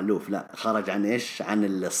خرج مع الألوف، لا، خرج عن ايش، عن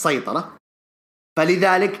السيطرة.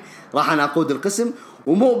 فلذلك راح أنا أقود القسم،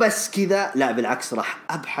 ومو بس كذا، لا بالعكس راح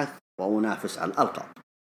أبحث وأنافس على الألقاب.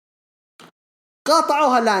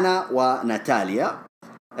 قاطعوها لانا وناتاليا،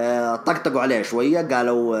 طقطقوا عليها شوية،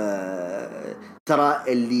 قالوا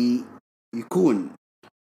ترى اللي يكون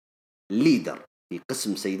ليدر في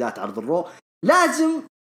قسم سيدات عرض الرو لازم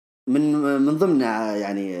من ضمن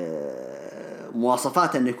يعني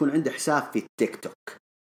مواصفاته أنه يكون عنده حساب في التيك توك.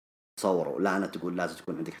 تصوروا، لا أنا تقول لازم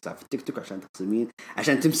تكون عندك حساب في التيك توك عشان تقسمين،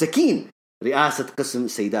 عشان تمسكين رئاسة قسم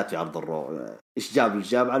السيدات في عرض الرو. إيش جاب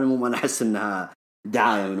الجاب؟ على العموم أنا أحس إنها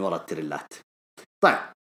دعاية من وراء التريلات. طيب،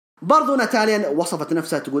 برضو ناتاليا وصفت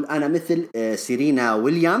نفسها تقول أنا مثل سيرينا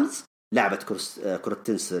ويليامز، لعبة كرة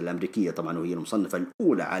التنس الأمريكية طبعا، وهي المصنفة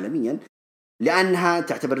الأولى عالميا، لأنها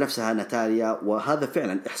تعتبر نفسها ناتاليا. وهذا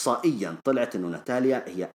فعلا إحصائيا طلعت أنه ناتاليا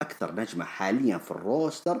هي أكثر نجمة حاليا في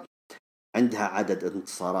الروستر، عندها عدد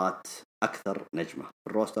انتصارات، أكثر نجمة في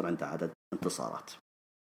الروستر عندها عدد انتصارات.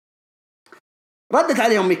 ردت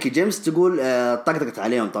عليهم ميكي جيمس تقول طقطقت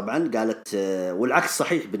عليهم طبعا، قالت والعكس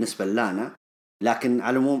صحيح بالنسبة لنا، لكن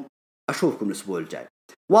على العموم أشوفكم الأسبوع الجاي.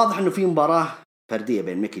 واضح أنه في مباراة فردية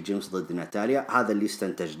بين ميكي جيمس ضد ناتاليا، هذا اللي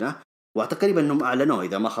استنتجناه، واعتقد أنهم أعلنوه،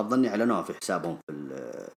 إذا ما خاب ظني أعلنوه في حسابهم في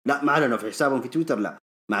لا، ما أعلنوه في حسابهم في تويتر، لا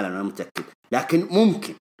ما أعلنوه، أنا متأكد، لكن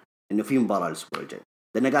ممكن أنه في مباراة الأسبوع الجاي،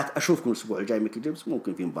 لأن قالت أشوفكم الأسبوع الجاي ميكي جيمس،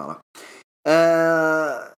 ممكن في مباراة.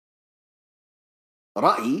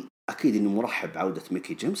 رأيي أكيد إنه مرحب بعودة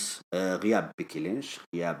ميكي جيمس، غياب بيكي لينش،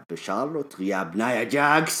 غياب شارلوت، غياب نايا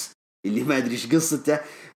جاكس اللي ما أدري إيش قصته،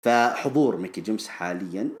 فحضور ميكي جيمس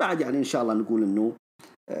حاليا بعد، يعني إن شاء الله نقول إنه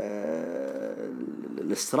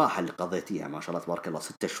الاستراحة اللي قضيتيها ما شاء الله تبارك الله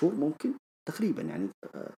 6 شهور ممكن تقريبا، يعني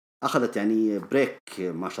أخذت يعني بريك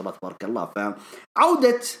ما شاء الله تبارك الله.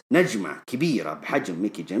 فعودة نجمة كبيرة بحجم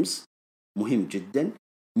ميكي جيمس مهم جدا،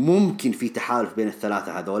 ممكن في تحالف بين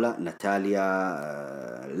الثلاثة هذولا،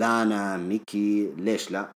 ناتاليا، لانا، ميكي،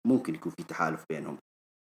 ليش لا؟ ممكن يكون في تحالف بينهم.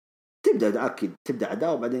 تبدأ أكيد تبدأ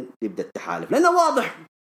عداوة وبعدين يبدأ التحالف، لأنه واضح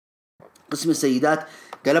قسم السيدات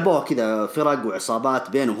قلبوها كذا فرق وعصابات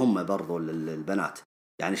بينهم هم برضو البنات.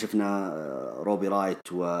 يعني شفنا روبي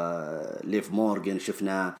رايت وليف مورغان،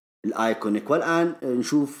 شفنا الايكونيك، والآن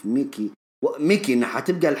نشوف ميكي انها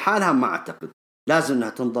حتبقى لحالها، ما اعتقد لازم انها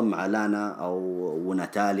تنضم مع لانا او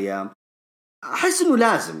وناتاليا. احس انه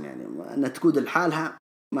لازم يعني انها تكون لحالها،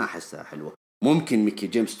 ما احسها حلوة. ممكن ميكي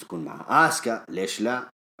جيمس تكون مع اسكا، ليش لا؟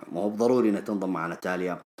 ما هو بضروري انها تنضم مع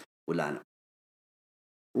ناتاليا ولانا.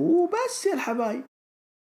 وبس يا الحبايب،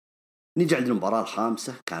 نيجي عند المباراة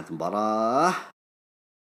الخامسة. كانت مباراة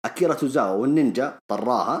أكيرا توزاوا والنينجا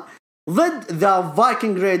طراها ضد ذا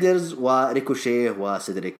فايكنج ريدرز وريكوشيه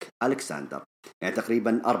وسيدريك ألكساندر. يعني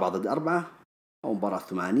تقريبا 4-4 أو مباراة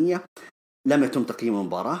ثمانية. لم يتم تقييم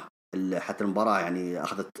المباراة، حتى المباراة يعني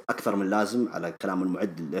أخذت أكثر من لازم على كلام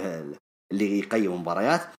المعد اللي يقيم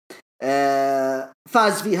المباريات.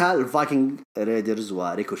 فاز فيها الفايكنج ريدرز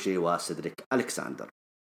وريكوشيه وسيدريك ألكساندر.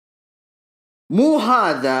 مو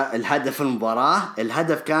هذا الهدف المباراة،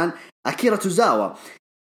 الهدف كان أكيرا توزاوا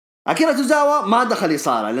ما دخل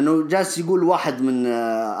إصارة، لأنه جالس يقول واحد من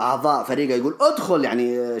أعضاء فريقه يقول أدخل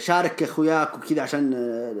يعني شارك أخوياك وكذا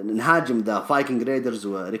عشان نهاجم ذا فايكنج ريدرز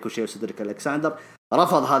وريكوشيه وسيدريك ألكساندر.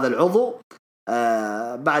 رفض هذا العضو.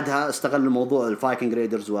 بعدها استغل الموضوع الفايكنج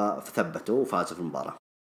ريدرز وثبتوا وفازوا في المباراة.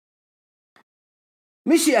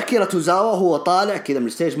 مشي أكيرا توزاوا هو طالع كذا من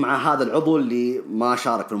الستيج مع هذا العضو اللي ما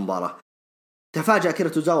شارك في المباراة. تفاجأ أكيرا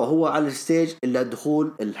توزاوا هو على الستيج إلا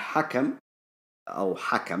دخول الحكم أو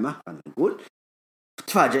حكمة خلينا نقول.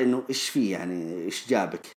 تفاجأ إنه إيش فيه يعني إيش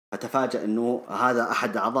جابك. فتفاجأ إنه هذا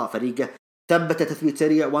أحد أعضاء فريقه. ثبت تثبيت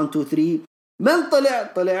سريع 1 2 3. من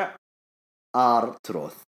طلع آر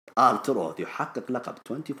تروث يحقق لقب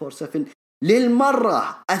 24/7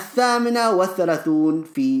 للمرة 38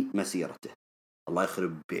 في مسيرته. الله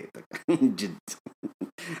يخرب بيتك جد.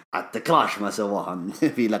 حتى كراش ما سواها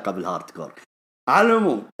في لقب الهاردكور. على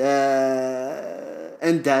العموم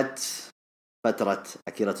انتهت فترة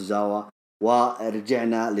أكيرا توزاوا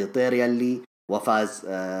ورجعنا لطيريالي وفاز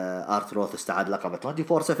آرتروث، استعاد لقب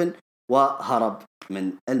 24/7 وهرب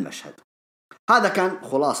من المشهد. هذا كان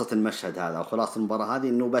خلاصة المشهد هذا أو خلاصة المباراة هذه،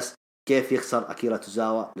 إنه بس كيف يخسر أكيرا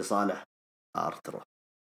توزاوا لصالح آرتروث.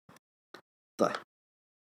 طيب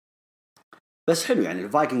بس حلو يعني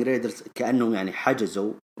الفايكنج ريدرز كأنهم يعني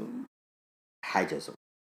حجزوا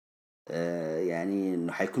يعني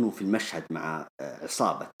انه حيكونوا في المشهد مع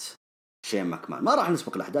عصابة شين ماكمان. ما راح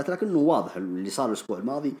نسبق الاحداث لكنه واضح اللي صار الاسبوع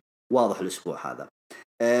الماضي واضح الاسبوع هذا.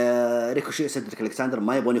 ريكوشي سيدريك ألكساندر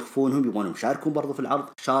ما يبغون يخفونهم، يبغونهم يشاركون برضو في العرض.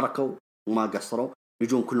 شاركوا وما قصروا،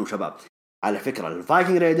 نجوم كلهم شباب. على فكرة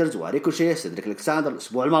الفايكنج ريدرز وريكوشي سيدريك ألكساندر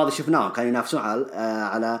الاسبوع الماضي شفناهم كانوا ينافسون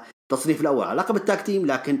على التصنيف الاول على لقب التاك تيم،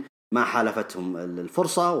 لكن ما حالفتهم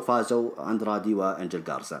الفرصة وفازوا أندرادي وأنجل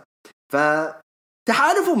غارزا.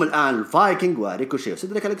 فتحالفهم الآن الفايكنج وريكوشي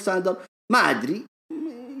وسيدريك ألكساندر ما أدري،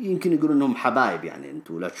 يمكن يقولون أنهم حبايب يعني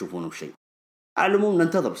أنتوا لا تشوفونهم شيء. على العموم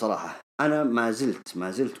ننتظر بصراحة. أنا ما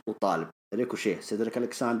زلت أطالب ريكوشيه سيدريك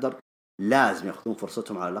ألكساندر لازم يأخذون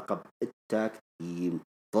فرصتهم على لقب التاك تيم،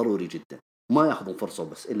 ضروري جدا. ما يأخذون فرصة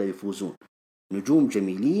بس إلا يفوزون. نجوم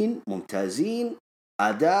جميلين ممتازين،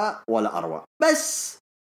 أداء ولا أروع، بس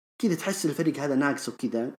كذا تحس الفريق هذا ناقص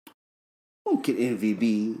وكذا. ممكن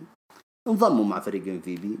MVP انضموا مع فريق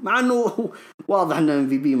MVP، مع أنه واضح أن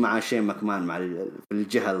MVP مع شين ماكمان مع في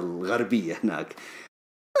الجهة الغربية هناك.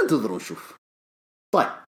 انتظروا نشوف.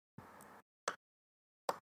 طيب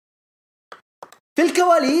في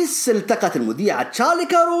الكواليس التقت المذيعة تشارلي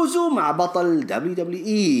كاروزو مع بطل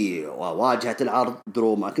WWE وواجهت العرض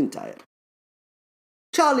درو ماكنتاير.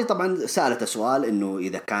 تشارلي طبعا سألته سؤال انه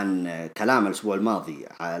اذا كان كلام الاسبوع الماضي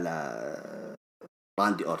على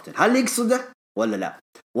راندي أورتن هل يقصده ولا لا،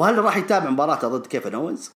 وهل راح يتابع مباراته ضد كيفن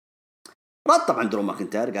أوينز. رد طبعا درو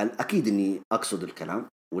ماكنتاير قال اكيد اني اقصد الكلام،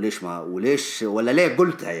 وليش ولا ليه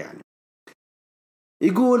قلتها يعني.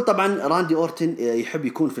 يقول طبعا راندي أورتن يحب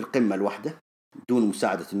يكون في القمة لوحده دون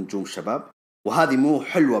مساعدة النجوم الشباب، وهذه مو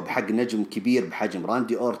حلوة بحق نجم كبير بحجم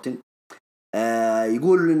راندي أورتن.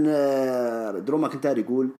 يقول إن درو ماكنتاير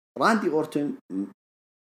يقول راندي أورتن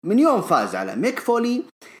من يوم فاز على ميك فولي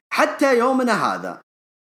حتى يومنا هذا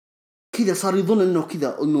كذا صار يظن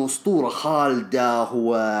إنه أسطورة خالدة،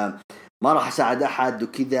 هو ما راح أساعد أحد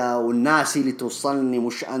وكذا، والناس اللي توصلني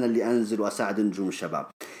مش أنا اللي أنزل وأساعد النجوم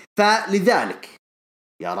الشباب. فلذلك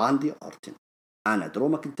يا راندي أورتن أنا درو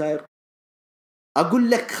ماكنتاير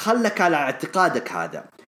أقول لك خلك على اعتقادك هذا،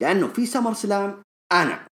 لأنه في سمر سلام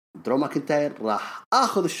أنا درو ماكنتاير راح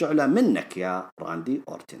اخذ الشعلة منك يا راندي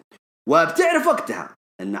اورتن. وبتعرف وقتها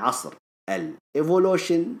ان عصر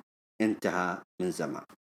الايفولوشن انتهى من زمان،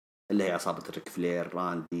 اللي هي عصابة ريك فلير،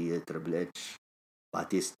 راندي، تريبل اتش،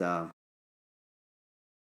 باتيستا.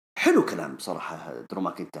 حلو كلام صراحة درو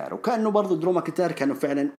ماكنتاير، وكأنه برضو درو ماكنتاير كانوا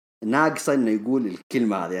فعلا ناقصة انه يقول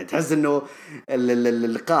الكلمة هذه، يعني تحس انه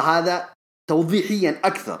اللقاء هذا توضيحيا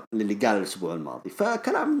اكثر للي قال الاسبوع الماضي،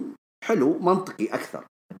 فكلام حلو منطقي اكثر.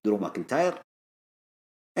 درو ماكنتاير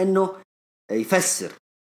انه يفسر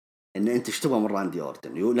ان انت ايش تبغى من راندي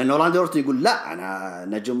اورتن، لانه راندي اورتن يقول لا انا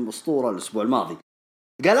نجم اسطورة الاسبوع الماضي.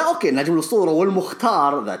 قال اوكي نجم الاسطورة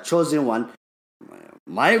والمختار ذا تشوزن وان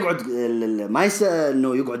ما يقعد ما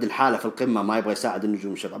انه يقعد الحالة في القمة ما يبغى يساعد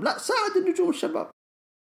النجوم الشباب، لا ساعد النجوم الشباب.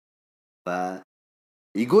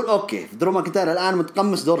 فيقول اوكي درو ماكنتاير الان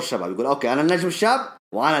متقمص دور الشباب، يقول اوكي انا النجم الشاب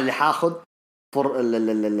وانا اللي حاخذ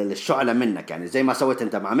الشعلة منك، يعني زي ما سويت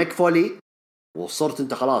انت مع ميك فولي وصرت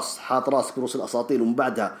انت خلاص حاط راسك برؤوس الاساطير ومن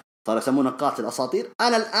بعدها صار يسمونه قاتل الاساطير.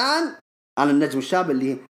 انا الان انا النجم الشاب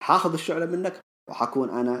اللي حاخذ الشعلة منك وحكون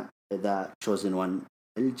انا ذا تشوزن وان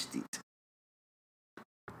الجديد.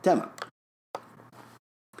 تمام.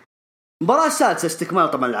 المباراة السادسة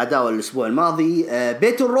استكمال طبعا العداوة الأسبوع الماضي،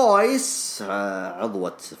 بيت رويس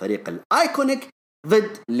عضوة فريق الآيكونيك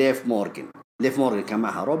ضد ليف مورغان. ليف مورغان كان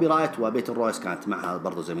معها روبي رايت، وبيت رويس كانت معها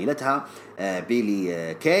برضو زميلتها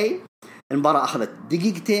بيلي كاي. المباراة أخذت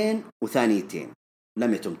دقيقتين وثانيتين،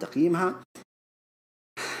 لم يتم تقييمها.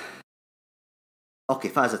 أوكي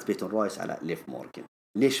فازت بيت رويس على ليف مورغان.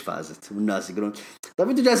 ليش فازت؟ والناس يقولون طيب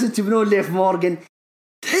أنتوا جالسين تبنون ليف مورغان.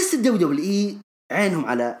 تحس الدبليو دبليو إي عينهم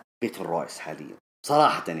على بيت رويس حاليا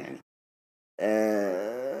صراحة، يعني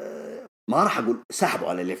ما راح أقول سحبوا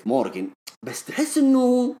على ليف مورغان، بس تحس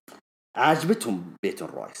إنه عاجبتهم بيت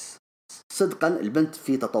رويس صدقا. البنت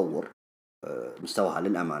في تطور، مستواها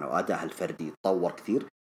للأمانة وأداها الفردي تطور كثير،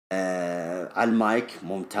 على المايك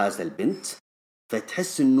ممتازة البنت.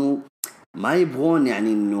 فتحس إنه ما يبغون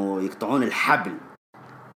يعني إنه يقطعون الحبل،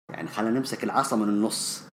 يعني خلينا نمسك العصا من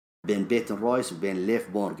النص بين بيت رويس وبين ليف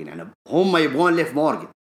مورغان. يعني هم يبغون ليف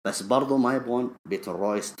مورغان بس برضو ما يبغون بيت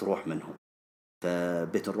رويس تروح منهم.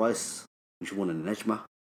 فبيت رويس يشوفون النجمة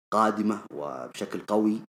قادمة وبشكل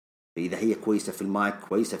قوي، فإذا هي كويسة في المايك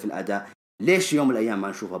كويسة في الأداء، ليش يوم من الأيام ما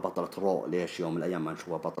نشوفها بطلة رو؟ ليش يوم من الأيام ما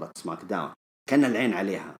نشوفها بطلة سماك داون؟ كان العين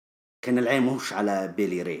عليها، كان العين مش على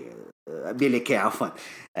بيلي كي عفوا،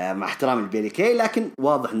 مع احترام البيلي كي، لكن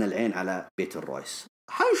واضح ان العين على بيت رويس.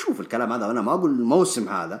 حنشوف الكلام هذا، وانا ما اقول الموسم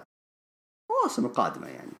هذا، الموسم القادمة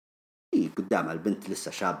يعني هي قدامها البنت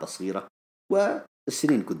لسه شابة صغيرة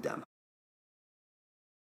والسنين قدامها.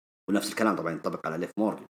 ونفس الكلام طبعا ينطبق على ليف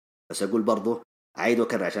مورغان. بس أقول برضو أعيد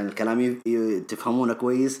وأكرر عشان الكلام تفهمونه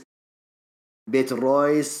كويس، بيت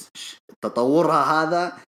رويس تطورها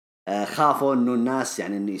هذا خافوا إنه الناس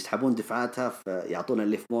يعني إنه يسحبون دفعاتها فيعطونا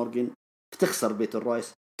ليف مورغان، فتخسر بيت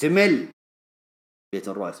رويس، تمل بيت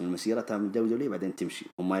رويس من مسيرتها من دولي بعدين تمشي،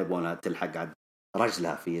 وما يبغونها تلحق عد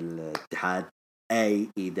رجلها في الاتحاد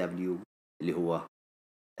AEW اللي هو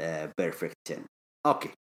بيرفكت 10. أوكي.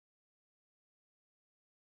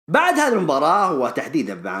 بعد هذه المباراة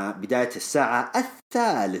وتحديدا مع بداية الساعة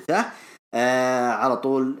الثالثة على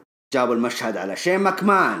طول جابوا المشهد على شين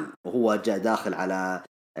ماكمان وهو جاء داخل على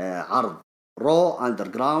عرض رو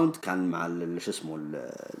أندرغراوند، كان مع شو اسمه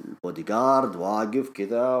البودي جارد واقف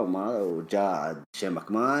كذا وجاء شين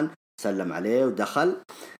ماكمان سلم عليه ودخل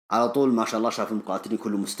على طول. ما شاء الله شاف المقاتلين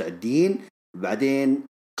كلهم مستعدين. بعدين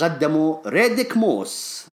قدموا ريديك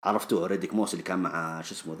موس، عرفتوه ريديك موس اللي كان مع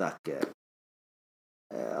شو اسمه ذاك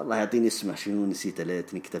الله يعطيني اسمه، شنو نسيته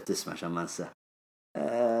ليتني كتبت اسمه عشان ما انساه.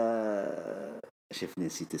 شفني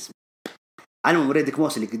نسيت اسمه. المهم ريديك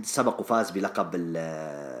موس اللي قد سبق وفاز بلقب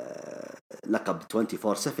لقب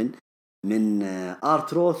 24/7 من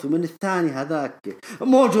ارتروث، ومن الثاني هذاك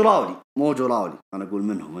موجو راولي انا اقول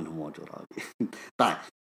منهم موجو راولي. طيب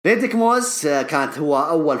ريديك موس كانت هو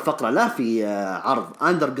اول فقره له في عرض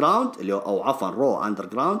اندرجراوند اللي او عفوا رو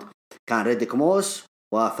اندرجراوند، كان ريديك موس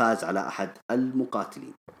وفاز على أحد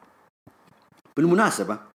المقاتلين.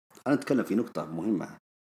 بالمناسبة أنا أتكلم في نقطة مهمة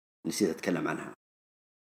نسيت أتكلم عنها.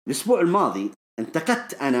 الأسبوع الماضي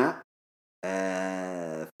انتقدت أنا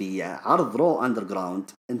في عرض رو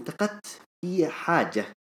أندرجراوند، انتقدت في حاجة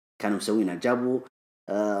كانوا مسوينها، جابوا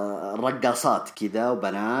رقاصات كذا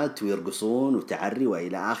وبنات ويرقصون وتعري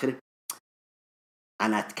وإلى آخره.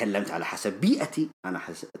 أنا تكلمت على حسب بيئتي، أنا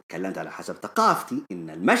تكلمت على حسب ثقافتي، إن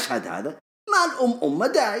المشهد هذا ما الأم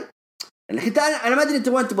داعي. لكن أنا ما أدري أنت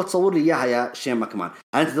وين تبغى تصور لي إياها يا شين ماكمان.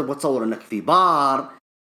 هل أنت تبغى تصور إنك في بار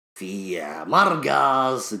في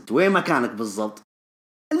مرقص؟ أنت وين مكانك بالضبط؟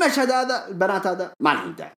 المشهد هذا البنات هذا ما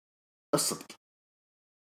لهم داعي. الصدق.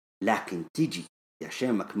 لكن تيجي يا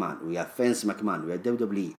شين ماكمان ويا فينس ماكمان ويا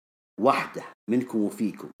دبليو واحدة منكم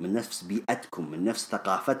وفيكم، من نفس بيئتكم، من نفس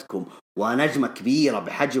ثقافتكم، ونجمة كبيرة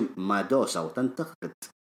بحجم مادوسا، وتنتقد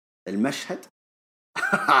المشهد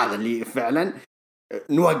هذا اللي فعلا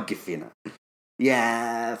نوقف هنا.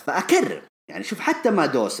 يا فأكرر يعني، شوف حتى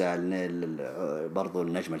مادوسا برضو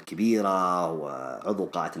النجمة الكبيرة وعضو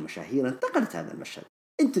قاعة المشاهير انتقدت هذا المشهد.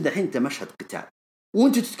 انت دحين انت مشهد قتال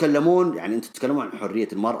وانتوا تتكلمون، يعني انتوا تتكلمون عن حرية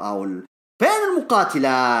المرأة فين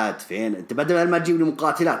المقاتلات؟ فين انت بدل ما تجيب لي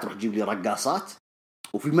مقاتلات تروح تجيب لي رقاصات؟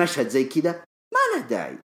 وفي مشهد زي كذا ما له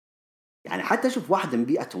داعي. يعني حتى شوف واحدة من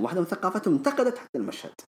بيئتهم، واحدة من ثقافتهم انتقدت حتى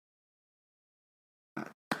المشهد.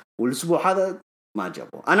 والاسبوع هذا ما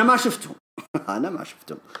جابوه، انا ما شفتهم انا ما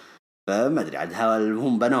شفتهم. فما ادري عاد هل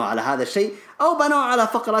هم بنوا على هذا الشيء او بنوا على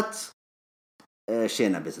فقرة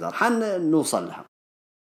شينا بيزلر، حنوصل لها.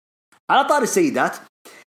 على طار السيدات،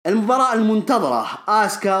 المباراة المنتظرة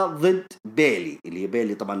آسكا ضد بيلي، اللي هي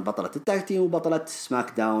بيلي طبعا بطلة التاج تيم وبطلة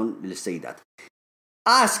سماك داون للسيدات.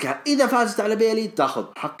 آسكا إذا فازت على بيلي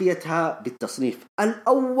تأخذ حقيتها بالتصنيف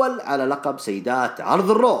الأول على لقب سيدات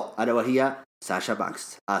عرض الرو، ألا وهي ساشا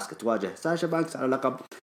بانكس. آسكا تواجه ساشا بانكس على لقب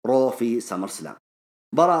رو في سمر سلام.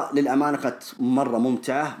 مباراة للأمانة كانت مرة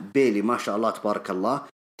ممتعة. بيلي ما شاء الله تبارك الله،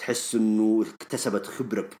 تحس إنه اكتسبت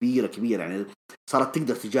خبرة كبيرة، يعني صارت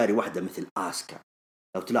تقدر تجاري واحدة مثل آسكا.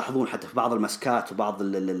 لو تلاحظون حتى في بعض المسكات وبعض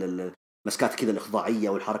المسكات كذا الإخضاعية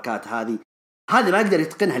والحركات هذه ما يقدر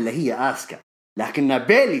يتقنها إلا هي آسكا، لكن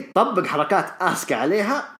بيلي طبق حركات آسكا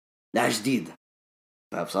عليها لا جديدة.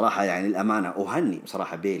 فبصراحة يعني الأمانة أهني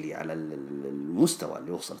بصراحة بيلي على المستوى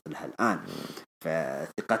اللي وصلت لها الآن،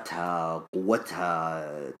 فثقتها،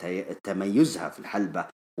 قوتها، تميزها في الحلبة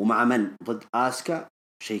ومع من ضد آسكا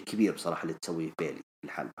شيء كبير بصراحة اللي تسويه بيلي في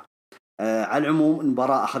الحلبة. على العموم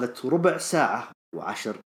المباراة أخذت ربع ساعة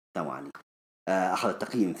و10 ثواني. أخذت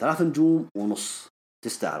تقييم 3 نجوم ونص،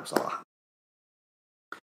 تستاهل بصراحة.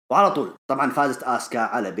 وعلى طول طبعا فازت آسكا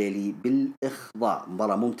على بيلي بالإخضاع.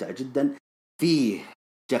 مباراة ممتعة جدا. فيه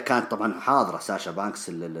كانت طبعا حاضرة ساشا بانكس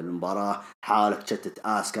المباراة، حاولت تشتت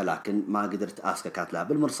آسكا لكن ما قدرت. آسكا كانت لها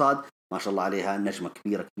بالمرصاد، ما شاء الله عليها، نجمة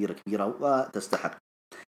كبيرة وتستحق.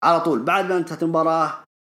 على طول بعد ما انتهت المباراة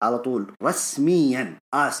على طول رسميا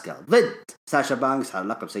آسكا ضد ساشا بانكس على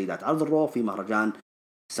لقب سيدات عرض الرو في مهرجان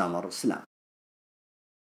سامر سلام.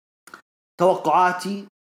 توقعاتي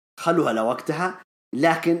خلوها لوقتها،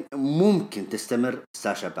 لكن ممكن تستمر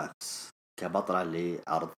ساشا بانكس كبطلة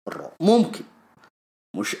لعرض الرو، ممكن،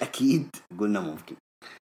 مش أكيد، قلنا ممكن.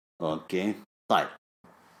 أوكي طيب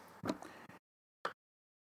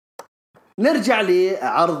نرجع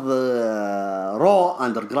لعرض رو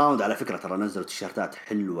أندرجراوند. على فكرة ترى نزلوا تيشيرتات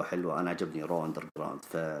حلوة، أنا عجبني رو أندرجراوند،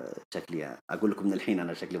 فشكلي أقول لكم من الحين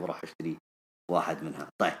أنا شكلي بروح أشتري واحد منها.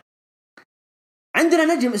 طيب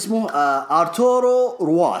عندنا نجم اسمه أرتورو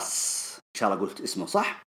رواس، إن شاء الله قلت اسمه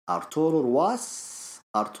صح. أرتورو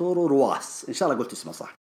رواس إن شاء الله قلت اسمه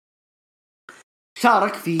صح.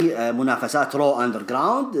 شارك في منافسات رو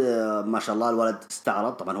أندرجراوند. ما شاء الله الولد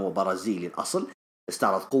استعرض، طبعا هو برازيلي الأصل،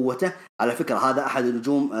 استعرض قوته. على فكرة هذا أحد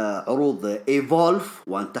النجوم عروض إيفولف،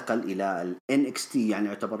 وانتقل إلى ال NXT، يعني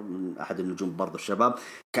يعتبر من أحد النجوم برضو الشباب.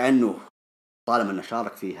 كأنه طالما أنه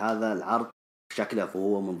شارك في هذا العرض شكله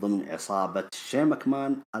فهو من ضمن عصابة شين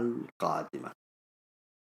ماكمان القادمة.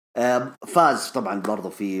 فاز طبعا برضو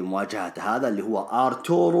في مواجهة هذا اللي هو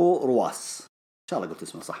أرتورو رواس، إن شاء الله قلت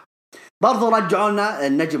اسمه صح. برضو رجعوا لنا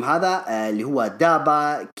النجم هذا اللي هو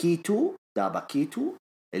دابا كيتو،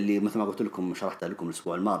 اللي مثل ما قلت لكم شرحت لكم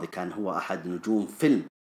الأسبوع الماضي كان هو أحد نجوم فيلم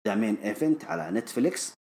ذا مين إيفنت على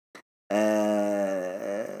نتفليكس.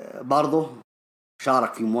 برضو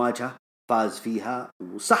شارك في مواجهة فاز فيها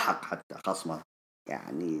وسحق حتى خصمه،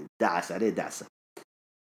 يعني دعس عليه دعسة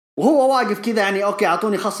وهو واقف كذا، يعني أوكي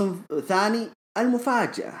أعطوني خصم ثاني.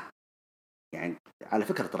 المفاجأة يعني على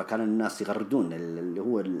فكرة ترى كانوا الناس يغردون اللي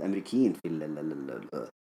هو الأمريكيين في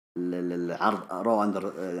العرض رو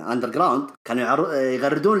أندرجراوند، كانوا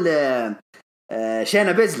يغردون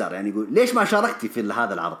شينا بيزلر، يعني يقول ليش ما شاركتي في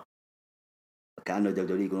هذا العرض؟ كأنه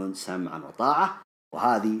دولي يقولون سمعا وطاعة،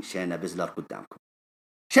 وهذه شينا بيزلر قدامكم.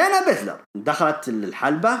 شينا بيزلر دخلت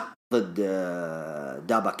الحلبة ضد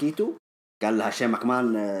دابا كيتو، قال لها شين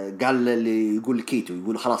ماكمان، قال اللي يقول كيتو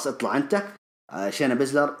يقول خلاص اطلع انت، شينا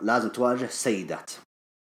بيزلر لازم تواجه السيدات.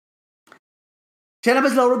 شينا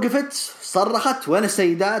بيزلر وقفت صرخت وين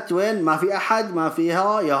السيدات، وين؟ ما في أحد، ما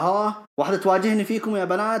فيها ياها واحدة تواجهني فيكم يا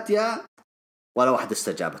بنات يا، ولا واحدة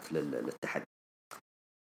استجابت للتحدي.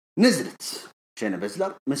 نزلت شينا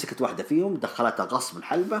بيزلر مسكت واحدة فيهم دخلتها غصب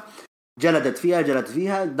الحلبة، جلدت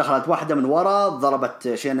فيها، دخلت واحدة من وراء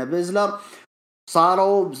ضربت شينا بيزلر،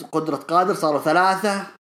 صاروا قدرة قادر، صاروا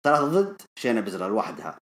ثلاثة ضد شينا بزلر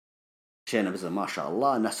لوحدها. شينا بزلر ما شاء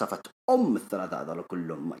الله نسفت الثلاثة هذول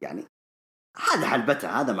كلهم، يعني هذا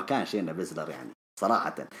حلبتها، هذا مكان شينا بزلر يعني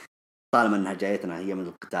صراحة. طالما انها جايتنا هي من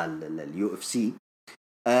القتال اليو اف سي،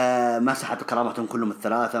 مسحت كرامتهم كلهم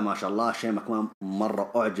الثلاثة ما شاء الله. شين ماكمان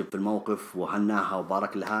مرة أعجب في الموقف وهناها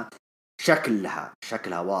وبارك لها.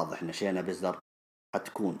 شكلها واضح إن شينا بزلر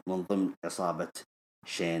حتكون من ضمن إصابة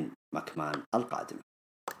شين ماكمان القادم.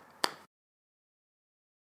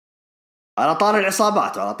 على طار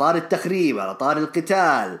العصابات، على طار التخريب، على طار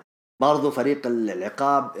القتال، برضو فريق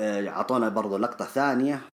العقاب عطونا برضو لقطة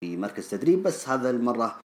ثانية في مركز تدريب، بس هذا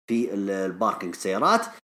المرة في الباركينج سيارات.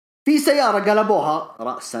 في سيارة قلبوها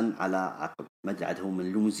رأسا على عقب، ما أدري عاد هم من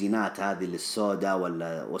الليموزينات هذه السوداء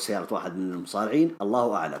ولا سيارة واحد من المصارعين،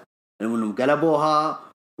 الله أعلم. إنهم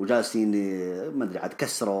قلبوها وجالسين ما أدري عاد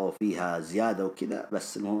كسروا فيها زيادة وكذا،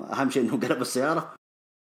 بس أهم شيء إنهم قلبوا السيارة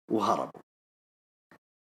وهربوا.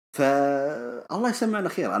 فالله يسمعنا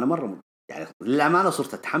خير. أنا مرة يعني للأمانة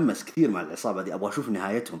صرت أتحمس كثير مع العصابة دي، أبغى أشوف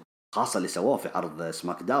نهايتهم، خاصة اللي سووه في عرض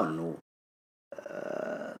سماك داون، إنه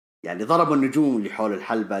يعني ضربوا النجوم اللي حول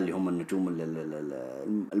الحلبة اللي هم النجوم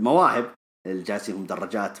المواهب اللي جالسين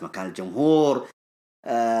مدرجات مكان الجمهور،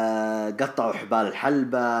 قطعوا حبال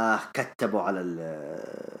الحلبة، كتبوا على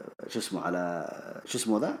شو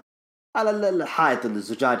اسمه ذا، على الحائط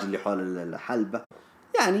الزجاج اللي حول الحلبة.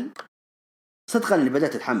 يعني صدقا اللي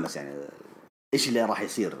بدأت أتحمس يعني إيش اللي راح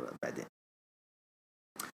يصير بعدين.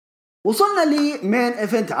 وصلنا لمين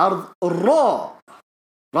إيفنت عرض الرو،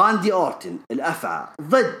 راندي أورتن الأفعى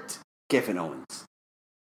ضد كيفن أوينز.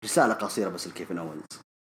 رسالة قصيرة بس لكيفن أوينز،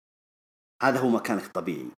 هذا هو مكانك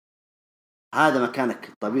الطبيعي، هذا مكانك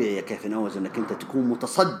الطبيعي يا كيفن أوينز، أنك أنت تكون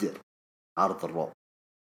متصدر عرض الرو،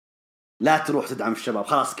 لا تروح تدعم الشباب،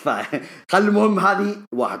 خلاص كفاية. خلي المهم هذه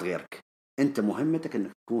واحد غيرك، أنت مهمتك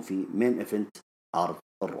أنك تكون في مين إيفنت عرض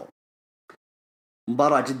الرو.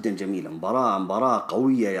 مباراة جدا جميلة، مباراة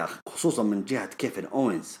قوية يا أخي، خصوصا من جهة كيفن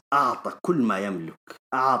أوينز. أعطى كل ما يملك،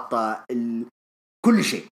 أعطى كل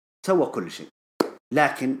شيء، سوى كل شيء.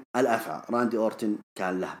 لكن الأفعى راندي أورتن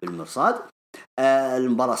كان له بالمرصاد.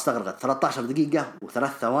 المباراة استغرقت 13 دقيقة و3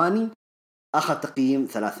 ثواني، أخذ تقييم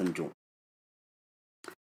 3 نجوم.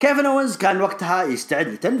 كيفن أوينز كان وقتها يستعد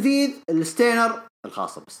لتنفيذ الستينر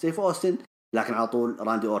الخاصة بستيف أوستن، لكن على طول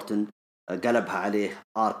راندي أورتن قلبها عليه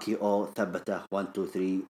RKO، ثبته 1 2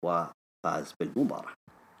 3 وفاز بالمباراة.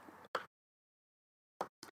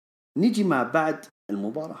 نيجي ما بعد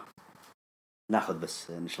المباراة، ناخذ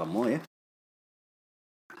بس نشرب موية.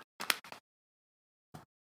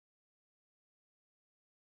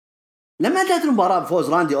 لما انتهت المباراة بفوز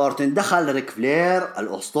راندي أورتن، دخل ريك فلير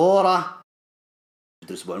الأسطورة.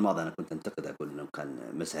 الأسبوع الماضي أنا كنت أنتقد أقول إنه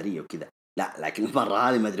كان مسهرية وكذا، لا لكن المرة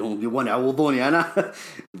هذه ما أدري هم يبغون يعوضوني أنا.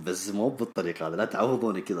 بس مو بالطريقة هذه، لا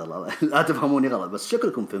تعوضوني كذا، لا تفهموني غلط، بس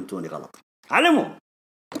شكلكم فهمتوني غلط. على العموم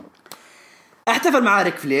احتفل مع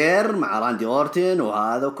ريك فلير مع راندي أورتن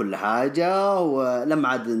وهذا وكل حاجة، ولما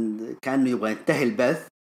عاد كان يبغى ينتهي البث،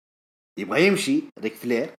 يبغى يمشي ريك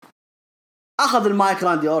فلير، أخذ المايك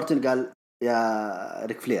راندي أورتن قال يا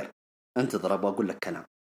ريك فلير انتظر أبغى أقول لك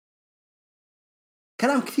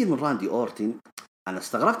كلام كثير من راندي أورتن. أنا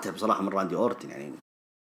استغربتها بصراحة من راندي أورتن، يعني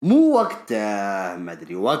مو وقت ما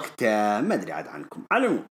أدري عاد عنكم.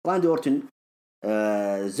 على راندي أورتن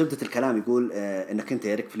زبدة الكلام يقول إنك أنت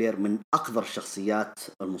يا ريك فلير من أقدر الشخصيات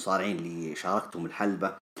المصارعين اللي شاركتهم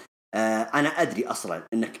الحلبة. أنا أدري أصلا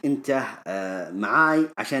إنك أنت معاي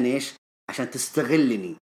عشان إيش؟ عشان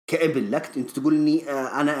تستغلني كابن لك، أنت تقولني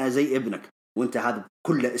أنا زي ابنك، وأنت هذا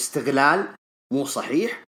كله استغلال مو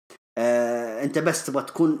صحيح. أنت بس تبغى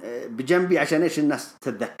تكون بجنبي عشان إيش؟ الناس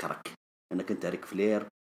تتذكرك إنك أنت ريك فلير،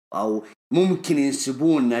 أو ممكن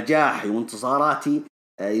ينسبون نجاحي وانتصاراتي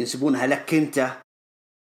ينسبونها لك أنت،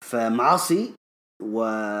 فمعصي.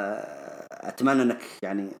 وأتمنى أنك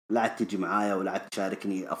يعني لا تجي معايا ولا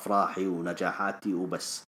تشاركني أفراحي ونجاحاتي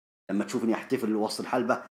وبس. لما تشوفني أحتفل وسط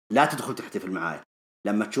الحلبة لا تدخل تحتفل معايا،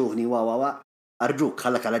 لما تشوفني أرجوك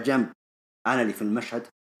خلك على جنب، أنا اللي في المشهد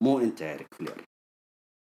مو أنت يا ريك فلير.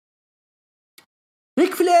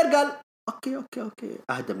 ريك فلير قال أوكي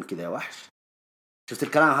أهدى من كذا يا وحش، شفت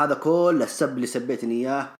الكلام هذا كل السب اللي سبيتني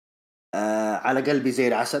إياه على قلبي زي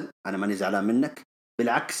العسل، أنا ماني زعلان منك،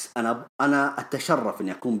 بالعكس أنا أتشرف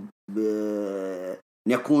إني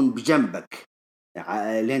أكون بجنبك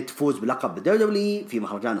لين تفوز بلقب دبليو في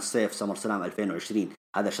مهرجان الصيف سمر سلام 2020.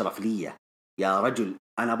 هذا شرف لي يا رجل،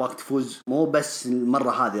 أنا أبغاك تفوز مو بس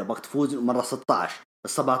المرة هذه، أبغاك تفوز مرة 16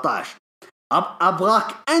 17.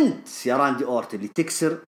 أبغاك أنت يا راندي أورتن اللي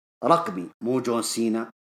تكسر رقمي، مو جون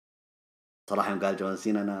سينا. صراحة يوم قال جون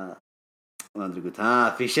سينا أنا ما ادري قلت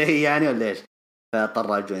في شيء يعني ولا ايش.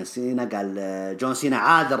 فطلع جون سينا قال جون سينا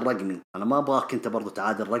عادل رقمي، انا ما ابغاك انت برضو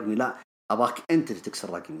تعادل رقمي، لا ابغاك انت اللي تكسر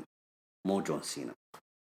رقمي مو جون سينا.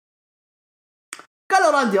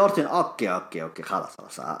 قال راندي اورتن اوكي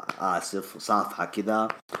خلاص اسف صافحه كذا،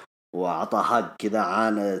 وعطى حق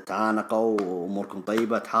كذا، تعانقوا واموركم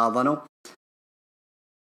طيبه تحاضنوا.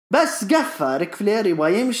 بس قفى ريك فلير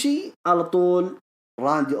يبغى يمشي على طول،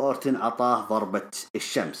 راندي اورتن عطاه ضربه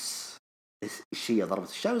الشمس. ايش هي ضربه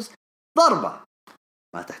الشمس؟ ضربه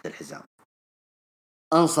ما تحت الحزام.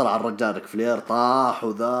 انصر على الرجال ريك فلير، طاح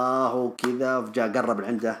وذاه وكذا، فجاء قرب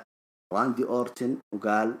عنده راندي اورتن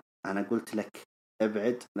وقال انا قلت لك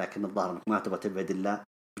ابعد، لكن الظاهر انك ما تبغى تبعد الا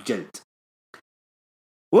بجلد.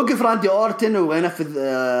 وقف راندي اورتن وينفذ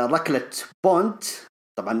ركلة بونت.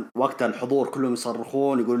 طبعا وقتها الحضور كلهم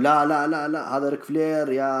يصرخون يقول لا لا لا لا هذا ريك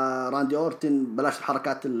فلير يا راندي اورتن، بلاش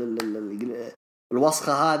الحركات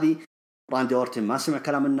الوسخة هذه. راندي اورتن ما سمع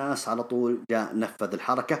كلام الناس، على طول جاء نفذ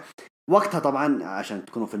الحركة. وقتها طبعا عشان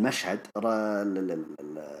تكونوا في المشهد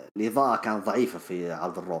الإضاءة كانت ضعيفة في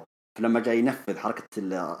عرض الرو، فلما جاء ينفذ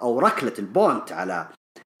حركة أو ركلة البونت على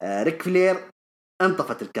ريك فلير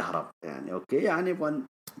انطفت الكهرباء يعني اوكي، يعني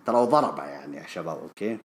ترى ضربه يعني يا شباب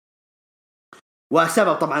اوكي.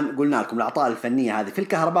 والسبب طبعا قلنا لكم الاعطاء الفنيه هذه في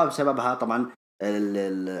الكهرباء بسببها طبعا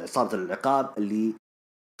عصابه العقاب اللي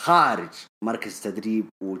خارج مركز التدريب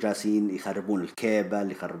وجالسين يخربون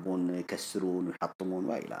الكيبل، يخربون يكسرون ويحطمون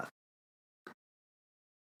والى اخره.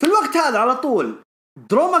 في الوقت هذا على طول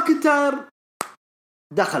درو ماكنتاير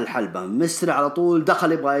دخل الحلبة مسرع على طول،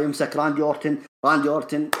 دخل يبغى يمسك راندي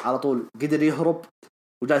اورتن على طول قدر يهرب،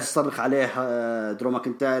 وجالس يصرخ عليه درو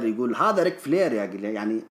ماكنتاير يقول هذا ريك فلير يا قليل،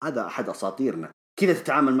 يعني هذا احد اساطيرنا، كذا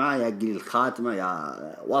تتعامل معاه يا قليل الخاتمه يا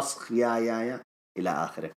وسخ يا الى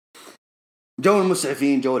اخره. جو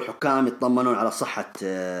المسعفين جو الحكام يطمنون على صحه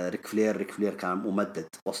ريك فلير كان ممدد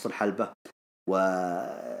وسط الحلبه،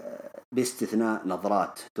 وباستثناء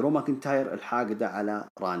نظرات درو ماكنتاير الحاقده على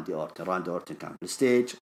راندي اورتن كان في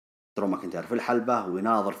الستيج، درو ماكنتاير في الحلبه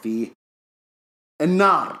ويناظر فيه،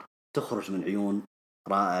 النار تخرج من عيون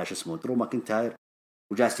درو ماكنتاير،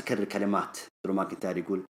 وجالس يكرر كلمات. درو ماكنتاير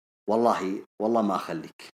يقول والله ما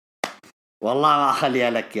اخليك، والله ما اخليها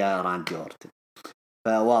لك يا راندي اورتن.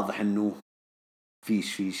 فواضح انه في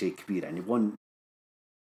شيء كبير، يعني يبغون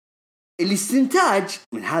الاستنتاج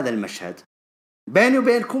من هذا المشهد. بيني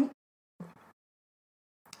وبينكم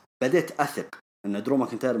بديت اثق ان درو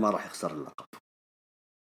ماكنتاير ما راح يخسر اللقب،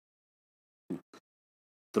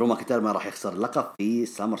 درو ماكنتاير ما راح يخسر اللقب في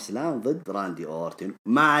سامر سلام ضد راندي اورتن.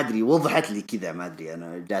 ما ادري وضحت لي كذا، ما ادري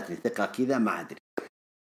انا جاتني ثقه كذا ما ادري.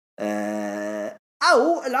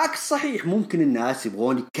 او العكس صحيح، ممكن الناس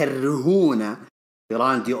يبغون يكرهونه في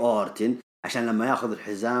راندي اورتن عشان لما ياخذ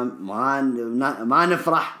الحزام ما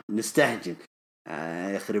نفرح نستهجن.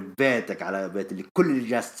 يخرب بيتك على بيت اللي كل اللي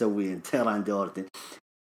جالس تسويه انت راندي اورتن.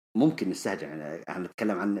 ممكن نستهجن، يعني احنا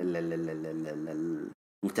نتكلم عن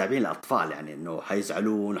المتابعين الاطفال، يعني انه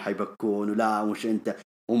حيزعلون وحيبكون ولا مش انت،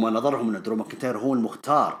 هم نظرهم ان درو ماكنتاير هو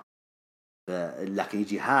المختار. لكن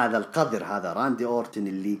يجي هذا القذر هذا راندي اورتن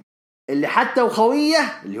اللي حتى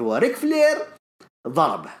وخويه اللي هو ريك فلير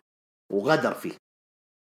ضربه وغدر فيه.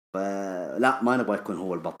 فلا ما نبغى يكون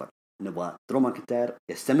هو البطل، نبغى درو ماكنتاير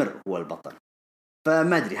يستمر هو البطل.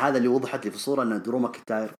 فما ادري، هذا اللي وضحت لي في الصوره ان درو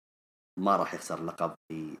ماكنتاير ما راح يخسر اللقب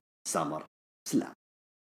في سامر سلام.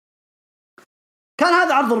 كان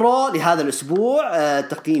هذا عرض الرو لهذا الاسبوع.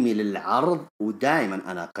 تقييمي للعرض،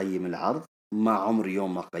 ودائما انا اقيم العرض، ما عمري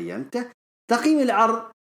يوم ما قيمته، تقييمي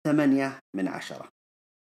للعرض 8/10.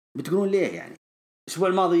 بتقولون ليه؟ يعني الأسبوع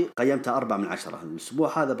الماضي قيمتها 4/10،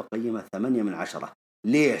 الأسبوع هذا بقيمها 8/10.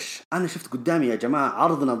 ليش؟ أنا شفت قدامي يا جماعة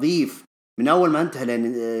عرض نظيف من أول ما انتهى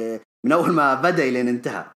من أول ما بدأ إلى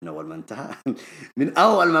انتهى من أول ما انتهى من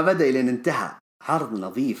أول ما بدأ إلى انتهى. عرض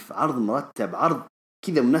نظيف، عرض مرتب، عرض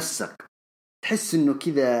كذا منسق، تحس إنه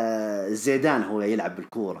كذا زيدان هو يلعب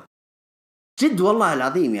بالكورة. جد والله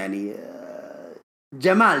العظيم، يعني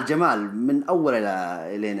جمال من أول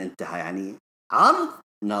إلى انتهى، يعني عرض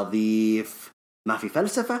نظيف ما في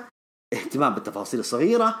فلسفة، اهتمام بالتفاصيل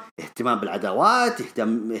الصغيرة، اهتمام بالعداوات،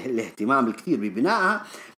 الاهتمام الكثير ببنائها.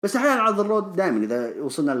 بس أحيانا عرض الرود دائما إذا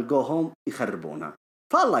وصلنا للجو هوم يخربونها،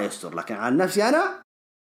 فالله يستر. لكن عن نفسي أنا،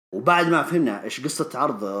 وبعد ما فهمنا إيش قصة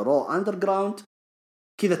عرض رو أندرجراوند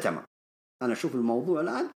كذا تمام، أنا أشوف الموضوع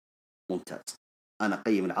الآن ممتاز. أنا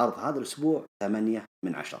أقيم العرض هذا الأسبوع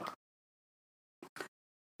 8/10.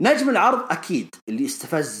 نجم العرض أكيد اللي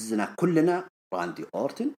استفزنا كلنا راندي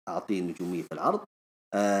أورتن، أعطيه نجومية في العرض.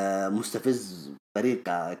 مستفز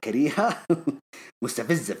بطريقة كريهة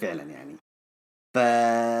مستفزة فعلا يعني،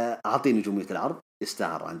 فأعطيه نجومية العرض،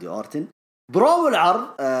 يستاهل راندي أورتن. برو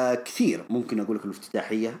العرض كثير، ممكن أقول لكم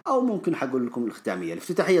الافتتاحية أو ممكن حقول لكم الختامية.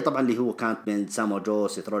 الافتتاحية طبعا اللي هو كانت بين سامو جو،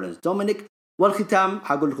 سيث رولينز، دومينيك، والختام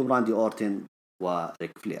حقول لكم راندي أورتن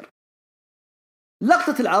وريك فلير.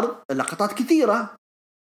 لقطة العرض لقطات كثيرة،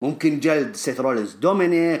 ممكن جلد سيث رولينز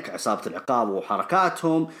دومينيك، عصابة العقاب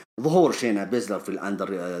وحركاتهم، ظهور شينا بيزلر في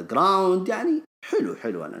الأندر جراوند. يعني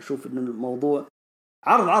حلو أنا أشوف إن الموضوع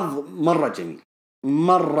عرض مرة جميل،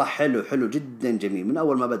 مرة حلو جدا جميل من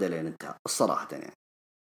أول ما بدأ لين انتهى الصراحة. يعني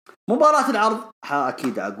مباراة العرض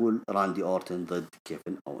أكيد أقول راندي أورتن ضد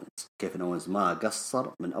كيفن أوينز. كيفن أوينز ما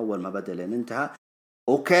قصر من أول ما بدأ لين انتهى،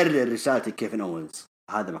 وكرر رسالة كيفن أوينز: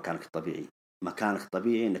 هذا مكانك الطبيعي، مكانك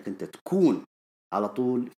الطبيعي انك انت تكون على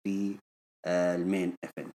طول في المين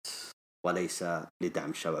ايفنت، وليس لدعم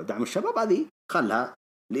الشباب. دعم الشباب هذه خلها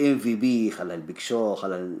الام في بي، خلها البيك شو،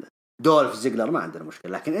 خلها دولف زيجلر، ما عندنا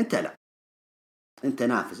مشكلة. لكن انت لا، انت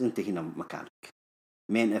نافس، انت هنا مكانك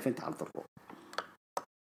مين ايفنت عرض الرو.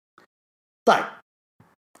 طيب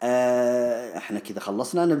احنا كذا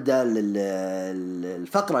خلصنا، نبدأ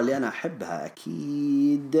الفقرة اللي انا احبها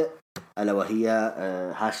اكيد، الا وهي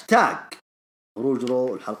هاشتاج هروج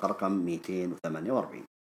رو، الحلقة رقم 248.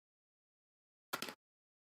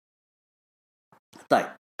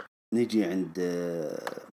 طيب نيجي عند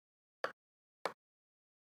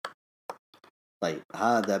طيب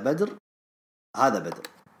هذا بدر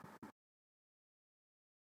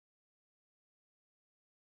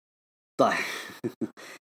طيب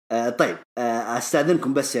طيب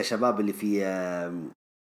استاذنكم بس يا شباب اللي في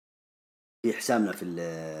حسابنا في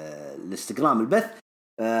الانستغرام البث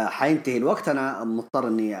حينتهي الوقت، انا مضطر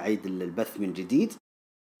اني اعيد البث من جديد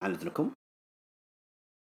عن اذنكم.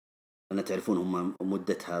 أنا تعرفون هم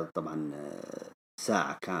مدتها طبعا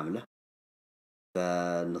ساعة كاملة،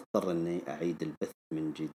 فنضطر إني أعيد البث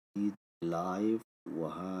من جديد لايف.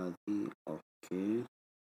 وهذه أوكي.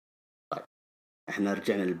 طيب إحنا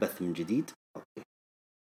رجعنا للبث من جديد. أوكي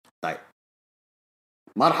طيب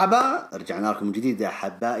مرحبا، رجعنا لكم من جديد يا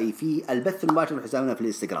أحبائي في البث المباشر في حسابنا في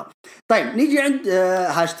الانستغرام. طيب نيجي عند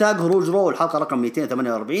هاشتاج هروج رو، الحلقة رقم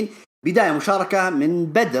 248. بداية مشاركة من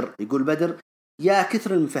بدر، يقول بدر: يا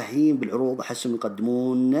كثر المفاهيم بالعروض، أحسهم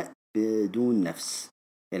يقدمون بدون نفس.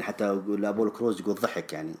 يعني حتى أبو كروز يقول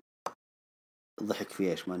ضحك، يعني ضحك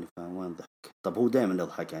في إيش؟ ماني فاهم وين ضحك. طب هو دائما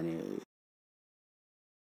يضحك، يعني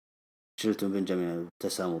شلتون بنجامين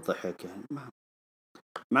ابتسم وضحك، يعني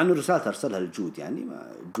مع انه رسالة ارسلها لجود، يعني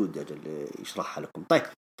جود اجل يشرحها لكم. طيب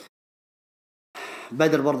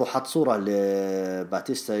بدر برضو حط صورة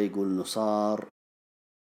لباتيستا، يقول انه صار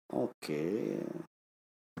اوكي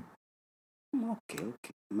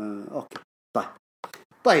ما اوكي.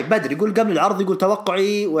 طيب بدر يقول: قبل العرض يقول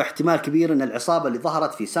توقعي واحتمال كبير ان العصابة اللي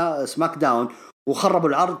ظهرت في سماك داون وخربوا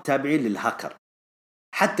العرض تابعين للهاكر،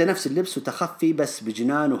 حتى نفس اللبس وتخفي بس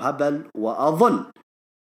بجنان وهبل. واظن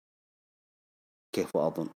كيف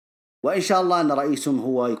واظن وإن شاء الله أن رئيسهم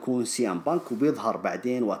هو يكون سي ام بانك، وبيظهر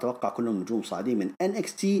بعدين، وأتوقع كلهم نجوم صاعدين من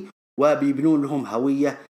NXT وبيبنون لهم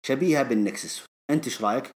هوية شبيهة بالنكسس. أنت إيش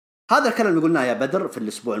رأيك؟ هذا الكلام اللي قلناه يا بدر في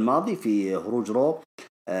الأسبوع الماضي في هروج رو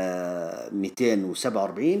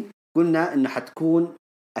 247. قلنا إن حتكون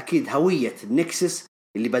أكيد هوية النكسس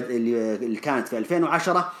اللي كانت في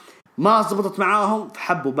 2010 ما زبطت معاهم،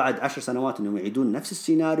 فحبوا بعد 10 سنوات إنهم يعيدون نفس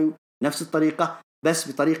السيناريو، نفس الطريقة،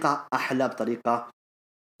 بس بطريقة أحلى، بطريقة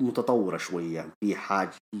متطورة شوية، في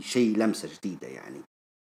حاجة، في شيء، لمسة جديدة. يعني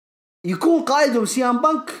يكون قائدهم سيام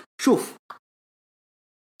بانك.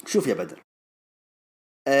 شوف يا بدر،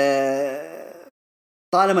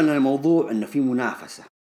 طالما أن الموضوع أنه في منافسة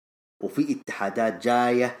وفي اتحادات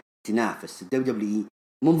جاية تنافس الدبليو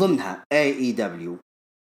من ضمنها AEW،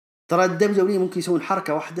 ترى الدبليو ممكن يسوون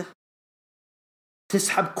حركة واحدة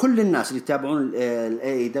تسحب كل الناس اللي يتابعون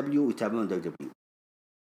AEW ويتابعون دبليو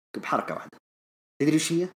بحركة واحدة. تدري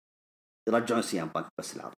ايش هي؟ يرجعون سيام بانك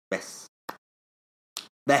بس العرض،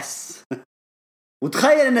 بس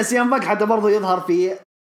وتخيل ان سيام بانك حتى برضو يظهر في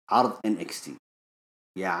عرض NXT.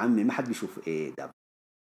 يا عمي ما حد بيشوف AEW،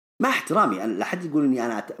 مع احترامي انا، لا حد يقول اني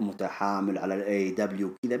انا متحامل على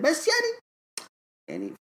AEW كذا، بس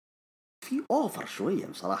يعني في اوفر شويه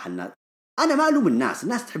بصراحه. انا ما الوم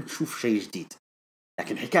الناس تحب تشوف شيء جديد،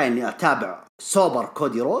 لكن حكايه اني اتابع سوبر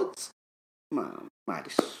كودي رودز،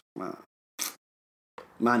 معلش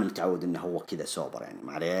ما انا متعود انه هو كذا سوبر، يعني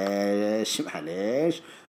معليش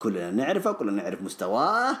كلنا نعرفه، كلنا نعرف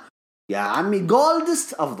مستواه. يا عمي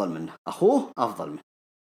جولدست افضل منه، اخوه افضل منه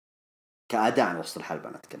كأداء وسط الحلبة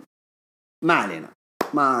نتكلم. ما علينا،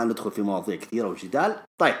 ما ندخل في مواضيع كثيرة وجدال.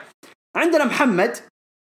 طيب عندنا محمد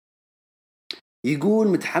يقول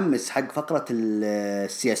متحمس حق فقرة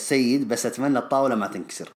السيد، بس أتمنى الطاولة ما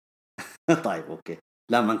تنكسر. طيب أوكي،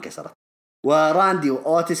 لا ما انكسرت، وراندي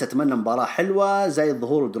واوتس اتمنى مباراة حلوة زي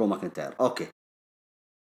الظهور درو ماكنتاير. اوكي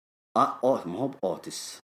ما هو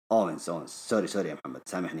اوتس، اونز سوري يا محمد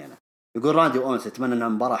سامحني انا. يقول راندي واونز اتمنى انها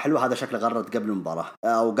مباراة حلوة، هذا شكله غرد قبل المباراة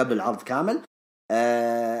او قبل العرض كامل.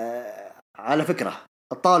 على فكرة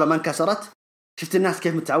الطاولة ما انكسرت، شفت الناس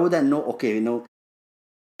كيف متعودة انه اوكي انه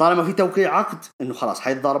طالما في توقيع عقد انه خلاص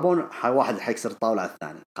حيتضاربون، واحد حيكسر الطاولة على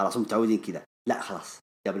الثاني، خلاص هم متعودين كذا. لا خلاص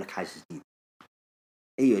جاب لك حاجة جديدة،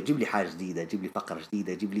 ايوه جيب لي حاجة جديدة، جيب لي فقرة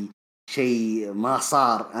جديدة، جيب لي شيء ما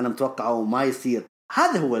صار انا متوقعه وما يصير.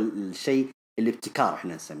 هذا هو الشيء اللي ابتكار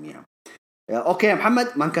احنا نسميها. اوكي يا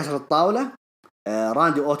محمد ما انكسر الطاولة.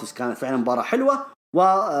 راندي اوتس كانت فعلا مباراة حلوة،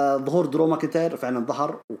 وظهور درو ماكنتاير فعلا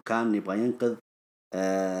ظهر وكان يبغى ينقذ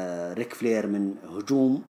ريك فلير من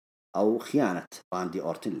هجوم او خيانة راندي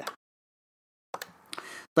اورتن له.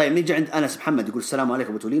 طيب نيجي عند انس محمد يقول السلام عليكم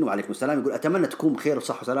ابو تولين. وعليكم السلام. يقول اتمنى تكون بخير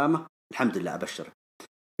وصحة وسلامة. الحمد لله ابشر.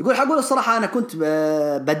 يقول حقول الصراحة انا كنت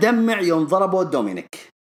بدمع يوم ضربوا دومينيك،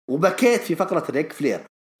 وبكيت في فقرة ريك فلير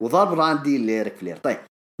وضرب راندي لريك فلير. طيب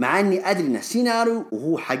مع اني ادري انه سيناريو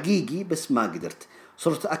وهو حقيقي بس ما قدرت،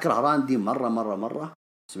 صرت اكره راندي مرة.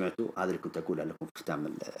 سمعتوا هذا اللي كنت اقوله لكم في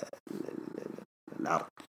ختام العرض.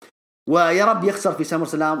 ويا رب يخسر في سمر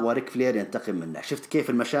سلام وريك فلير ينتقم منه. شفت كيف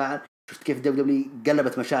المشاعر، شفت كيف دبليو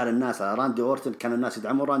قلبت مشاعر الناس على راندي اورتن. كان الناس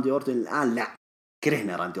يدعمون راندي اورتن، الان لا،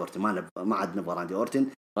 كرهنا راندي اورتن، ما عاد نبغى راندي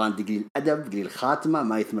اورتن. راندي قليل ادب قليل خاتمه،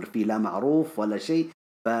 ما يثمر فيه لا معروف ولا شيء،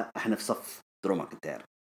 فاحنا في صف درو ماكنتاير.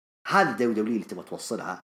 هذا دبليو اللي تبغى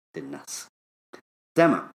توصلها للناس.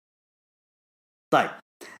 تمام. طيب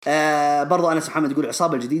برضو انس محمد يقول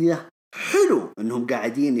العصابه الجديده حلو انهم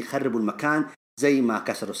قاعدين يخربوا المكان زي ما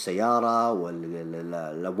كسروا السياره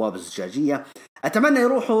والابواب الزجاجيه. اتمنى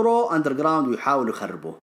يروحوا رو اندر جراوند ويحاولوا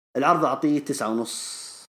يخربوه. العرض اعطيه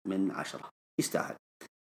 9.5/10، يستاهل.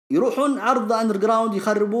 يروحون عرض اندر جراوند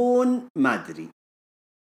يخربون، ما ادري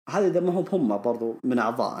هذا اذا ما هم برضو من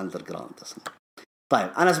اعضاء اندر جراوند اصلا. طيب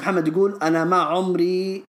انس محمد يقول انا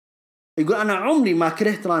عمري ما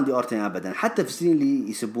كرهت راندي اورتن ابدا، حتى في السنين اللي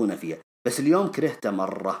يسبونه فيها، بس اليوم كرهته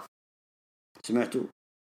مره. سمعتوا؟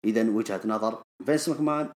 اذا وجهة نظر فينس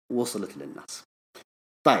ماكمان وصلت للناس.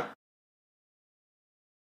 طيب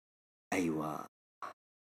ايوه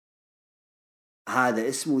هذا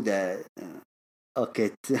اسمه ذا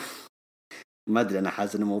اوكي ما ادري انا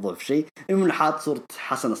حاسس ان الموضوع في شيء. المهم حاط صورة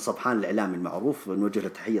حسن الصبحان الاعلامي المعروف، نوجه له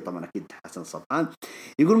تحيه طبعا اكيد حسن الصبحان.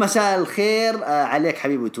 يقول مساء الخير عليك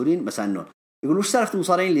حبيبي تورين، مساء النور. يقول وش سالفة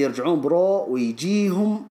المصارعين اللي يرجعون برو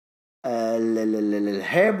ويجيهم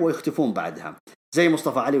الهيب ويختفون بعدها زي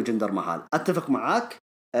مصطفى علي وجندر مهال؟ اتفق معاك.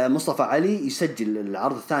 مصطفى علي يسجل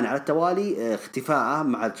العرض الثاني على التوالي، اختفاءه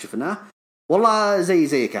ما عاد شفناه والله.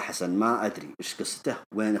 زيك يا حسن، ما ادري ايش قصته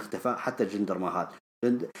وين اختفى. حتى جندر مهال،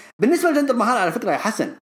 بالنسبه لجندر مهال على فكره يا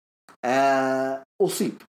حسن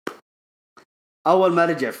اصيب اول ما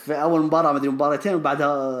رجع في اول مباراه، ما ادري مباراتين،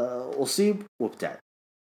 وبعدها اصيب وابتعد،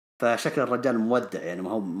 فشكل الرجال مودع يعني،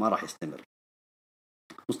 ما راح يستمر.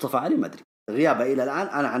 مصطفى علي ما ادري غيابه الى الان،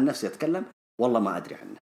 انا عن نفسي اتكلم والله ما ادري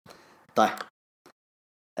عنه. طيب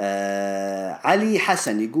علي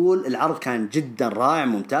حسن يقول العرض كان جدا رائع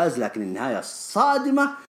ممتاز، لكن النهايه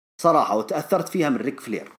صادمه صراحه وتاثرت فيها من ريك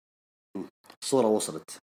فلير. الصوره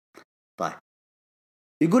وصلت. طيب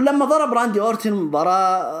يقول لما ضرب راندي اورتن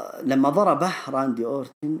مباراة، لما ضربه راندي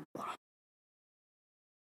اورتن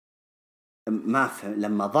ما فهم،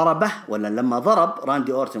 لما ضربه ولا لما ضرب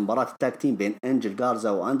راندي اورتن مباراة التاج تيم بين انجل جارزا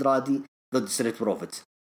واندرادي ضد ستريت بروفيتس.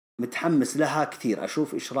 متحمس لها كثير،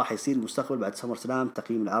 اشوف ايش راح يصير المستقبل بعد سمر سلام.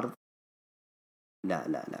 تقييم العرض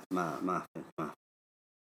لا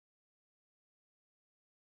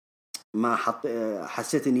ما حط،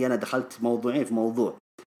 حسيت اني انا دخلت موضوعين في موضوع.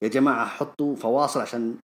 يا جماعة حطوا فواصل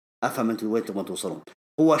عشان افهم انتوا وين تبغون توصلون.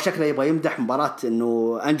 هو شكله يبغى يمدح مباراة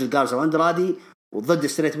انه انجل جارزا واندرادي وضد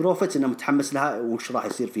ستريت بروفيتس، انه متحمس لها وش راح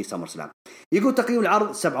يصير في سمر سلام. يقول تقييم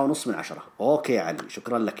العرض 7.5/10. اوكي يا علي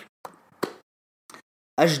شكرا لك.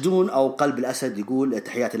 أجدون أو قلب الأسد يقول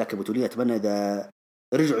تحياتي لك أبو تولي، أتمنى إذا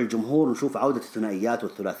رجعوا الجمهور ونشوف عودة الثنائيات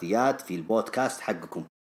والثلاثيات في البودكاست حقكم،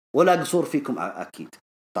 ولا قصور فيكم أكيد.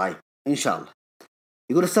 طيب إن شاء الله.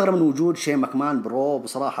 يقول استغرب من وجود شين ماكمان برو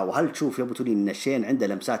بصراحة، وهل تشوف يا أبو تولي إن شين عنده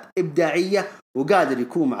لمسات إبداعية وقادر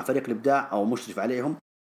يكون مع فريق الإبداع أو مشرف عليهم؟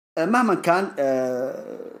 مهما كان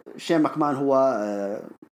شين ماكمان هو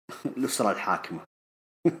الأسرة الحاكمة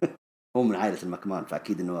هو من عائلة المكمان،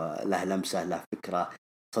 فأكيد إنه له لمسة له فكرة.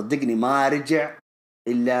 صدقني ما رجع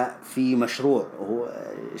إلا في مشروع هو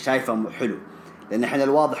شايفه حلو، لأن إحنا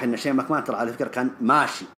الواضح إن شيء مكمان ترى على فكرة كان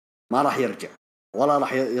ماشي، ما راح يرجع ولا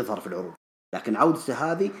راح يظهر في العروض، لكن عودته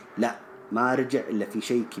هذه لا، ما رجع إلا في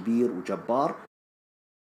شيء كبير وجبار.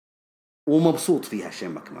 ومبسوط فيها شين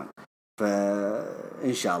ماكمان.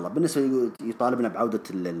 فإن شاء الله بالنسبة يطالبنا بعودة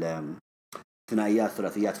الثنائيات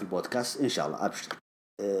ثلاثيات في البودكاست إن شاء الله أبشر.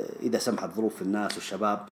 إذا سمحت ظروف الناس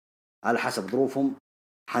والشباب على حسب ظروفهم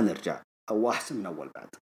حنرجع أو أحسن من أول بعد.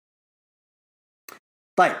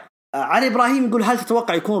 طيب علي إبراهيم يقول هل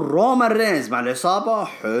تتوقع يكون رومان رينز مع العصابة؟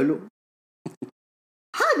 حلو.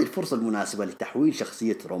 هذه الفرصة المناسبة لتحويل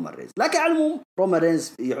شخصية رومان رينز. لكن على العموم رومان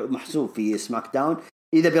رينز محسوب في سماك داون.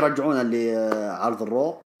 إذا بيرجعونا لعرض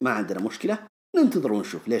الرو ما عندنا مشكلة، ننتظر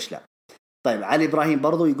ونشوف ليش لا. طيب علي إبراهيم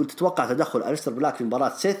برضو يقول تتوقع تدخل أليستر بلاك في مباراة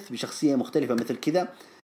سيث بشخصية مختلفة مثل كذا؟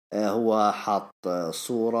 هو حاط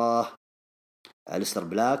صورة أليستر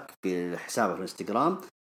بلاك في حسابه في الانستغرام،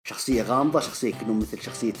 شخصية غامضة، شخصية كأنه مثل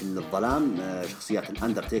شخصية الظلام، شخصيات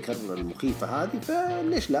الأندرتيكر المخيفة هذه،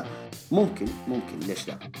 فليش لا؟ ممكن ليش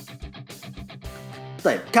لا.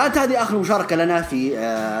 طيب كانت هذه آخر مشاركة لنا في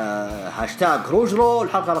هاشتاج هروج رو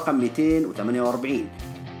الحلقة رقم 248.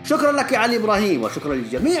 شكرا لك يا علي إبراهيم، وشكرا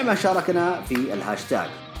للجميع ما شاركنا في الهاشتاج.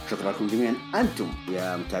 شكرا لكم جميعا أنتم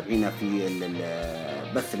يا متابعينا في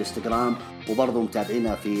البث الانستغرام وبرضو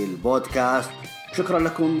متابعينا في البودكاست. شكرا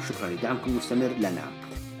لكم، شكرا لدعمكم المستمر لنا.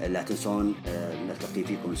 لا تنسون نلتقي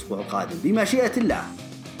فيكم الأسبوع القادم بمشيئة الله.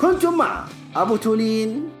 كنتم مع أبو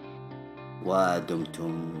تولين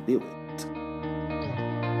ودمتم بود.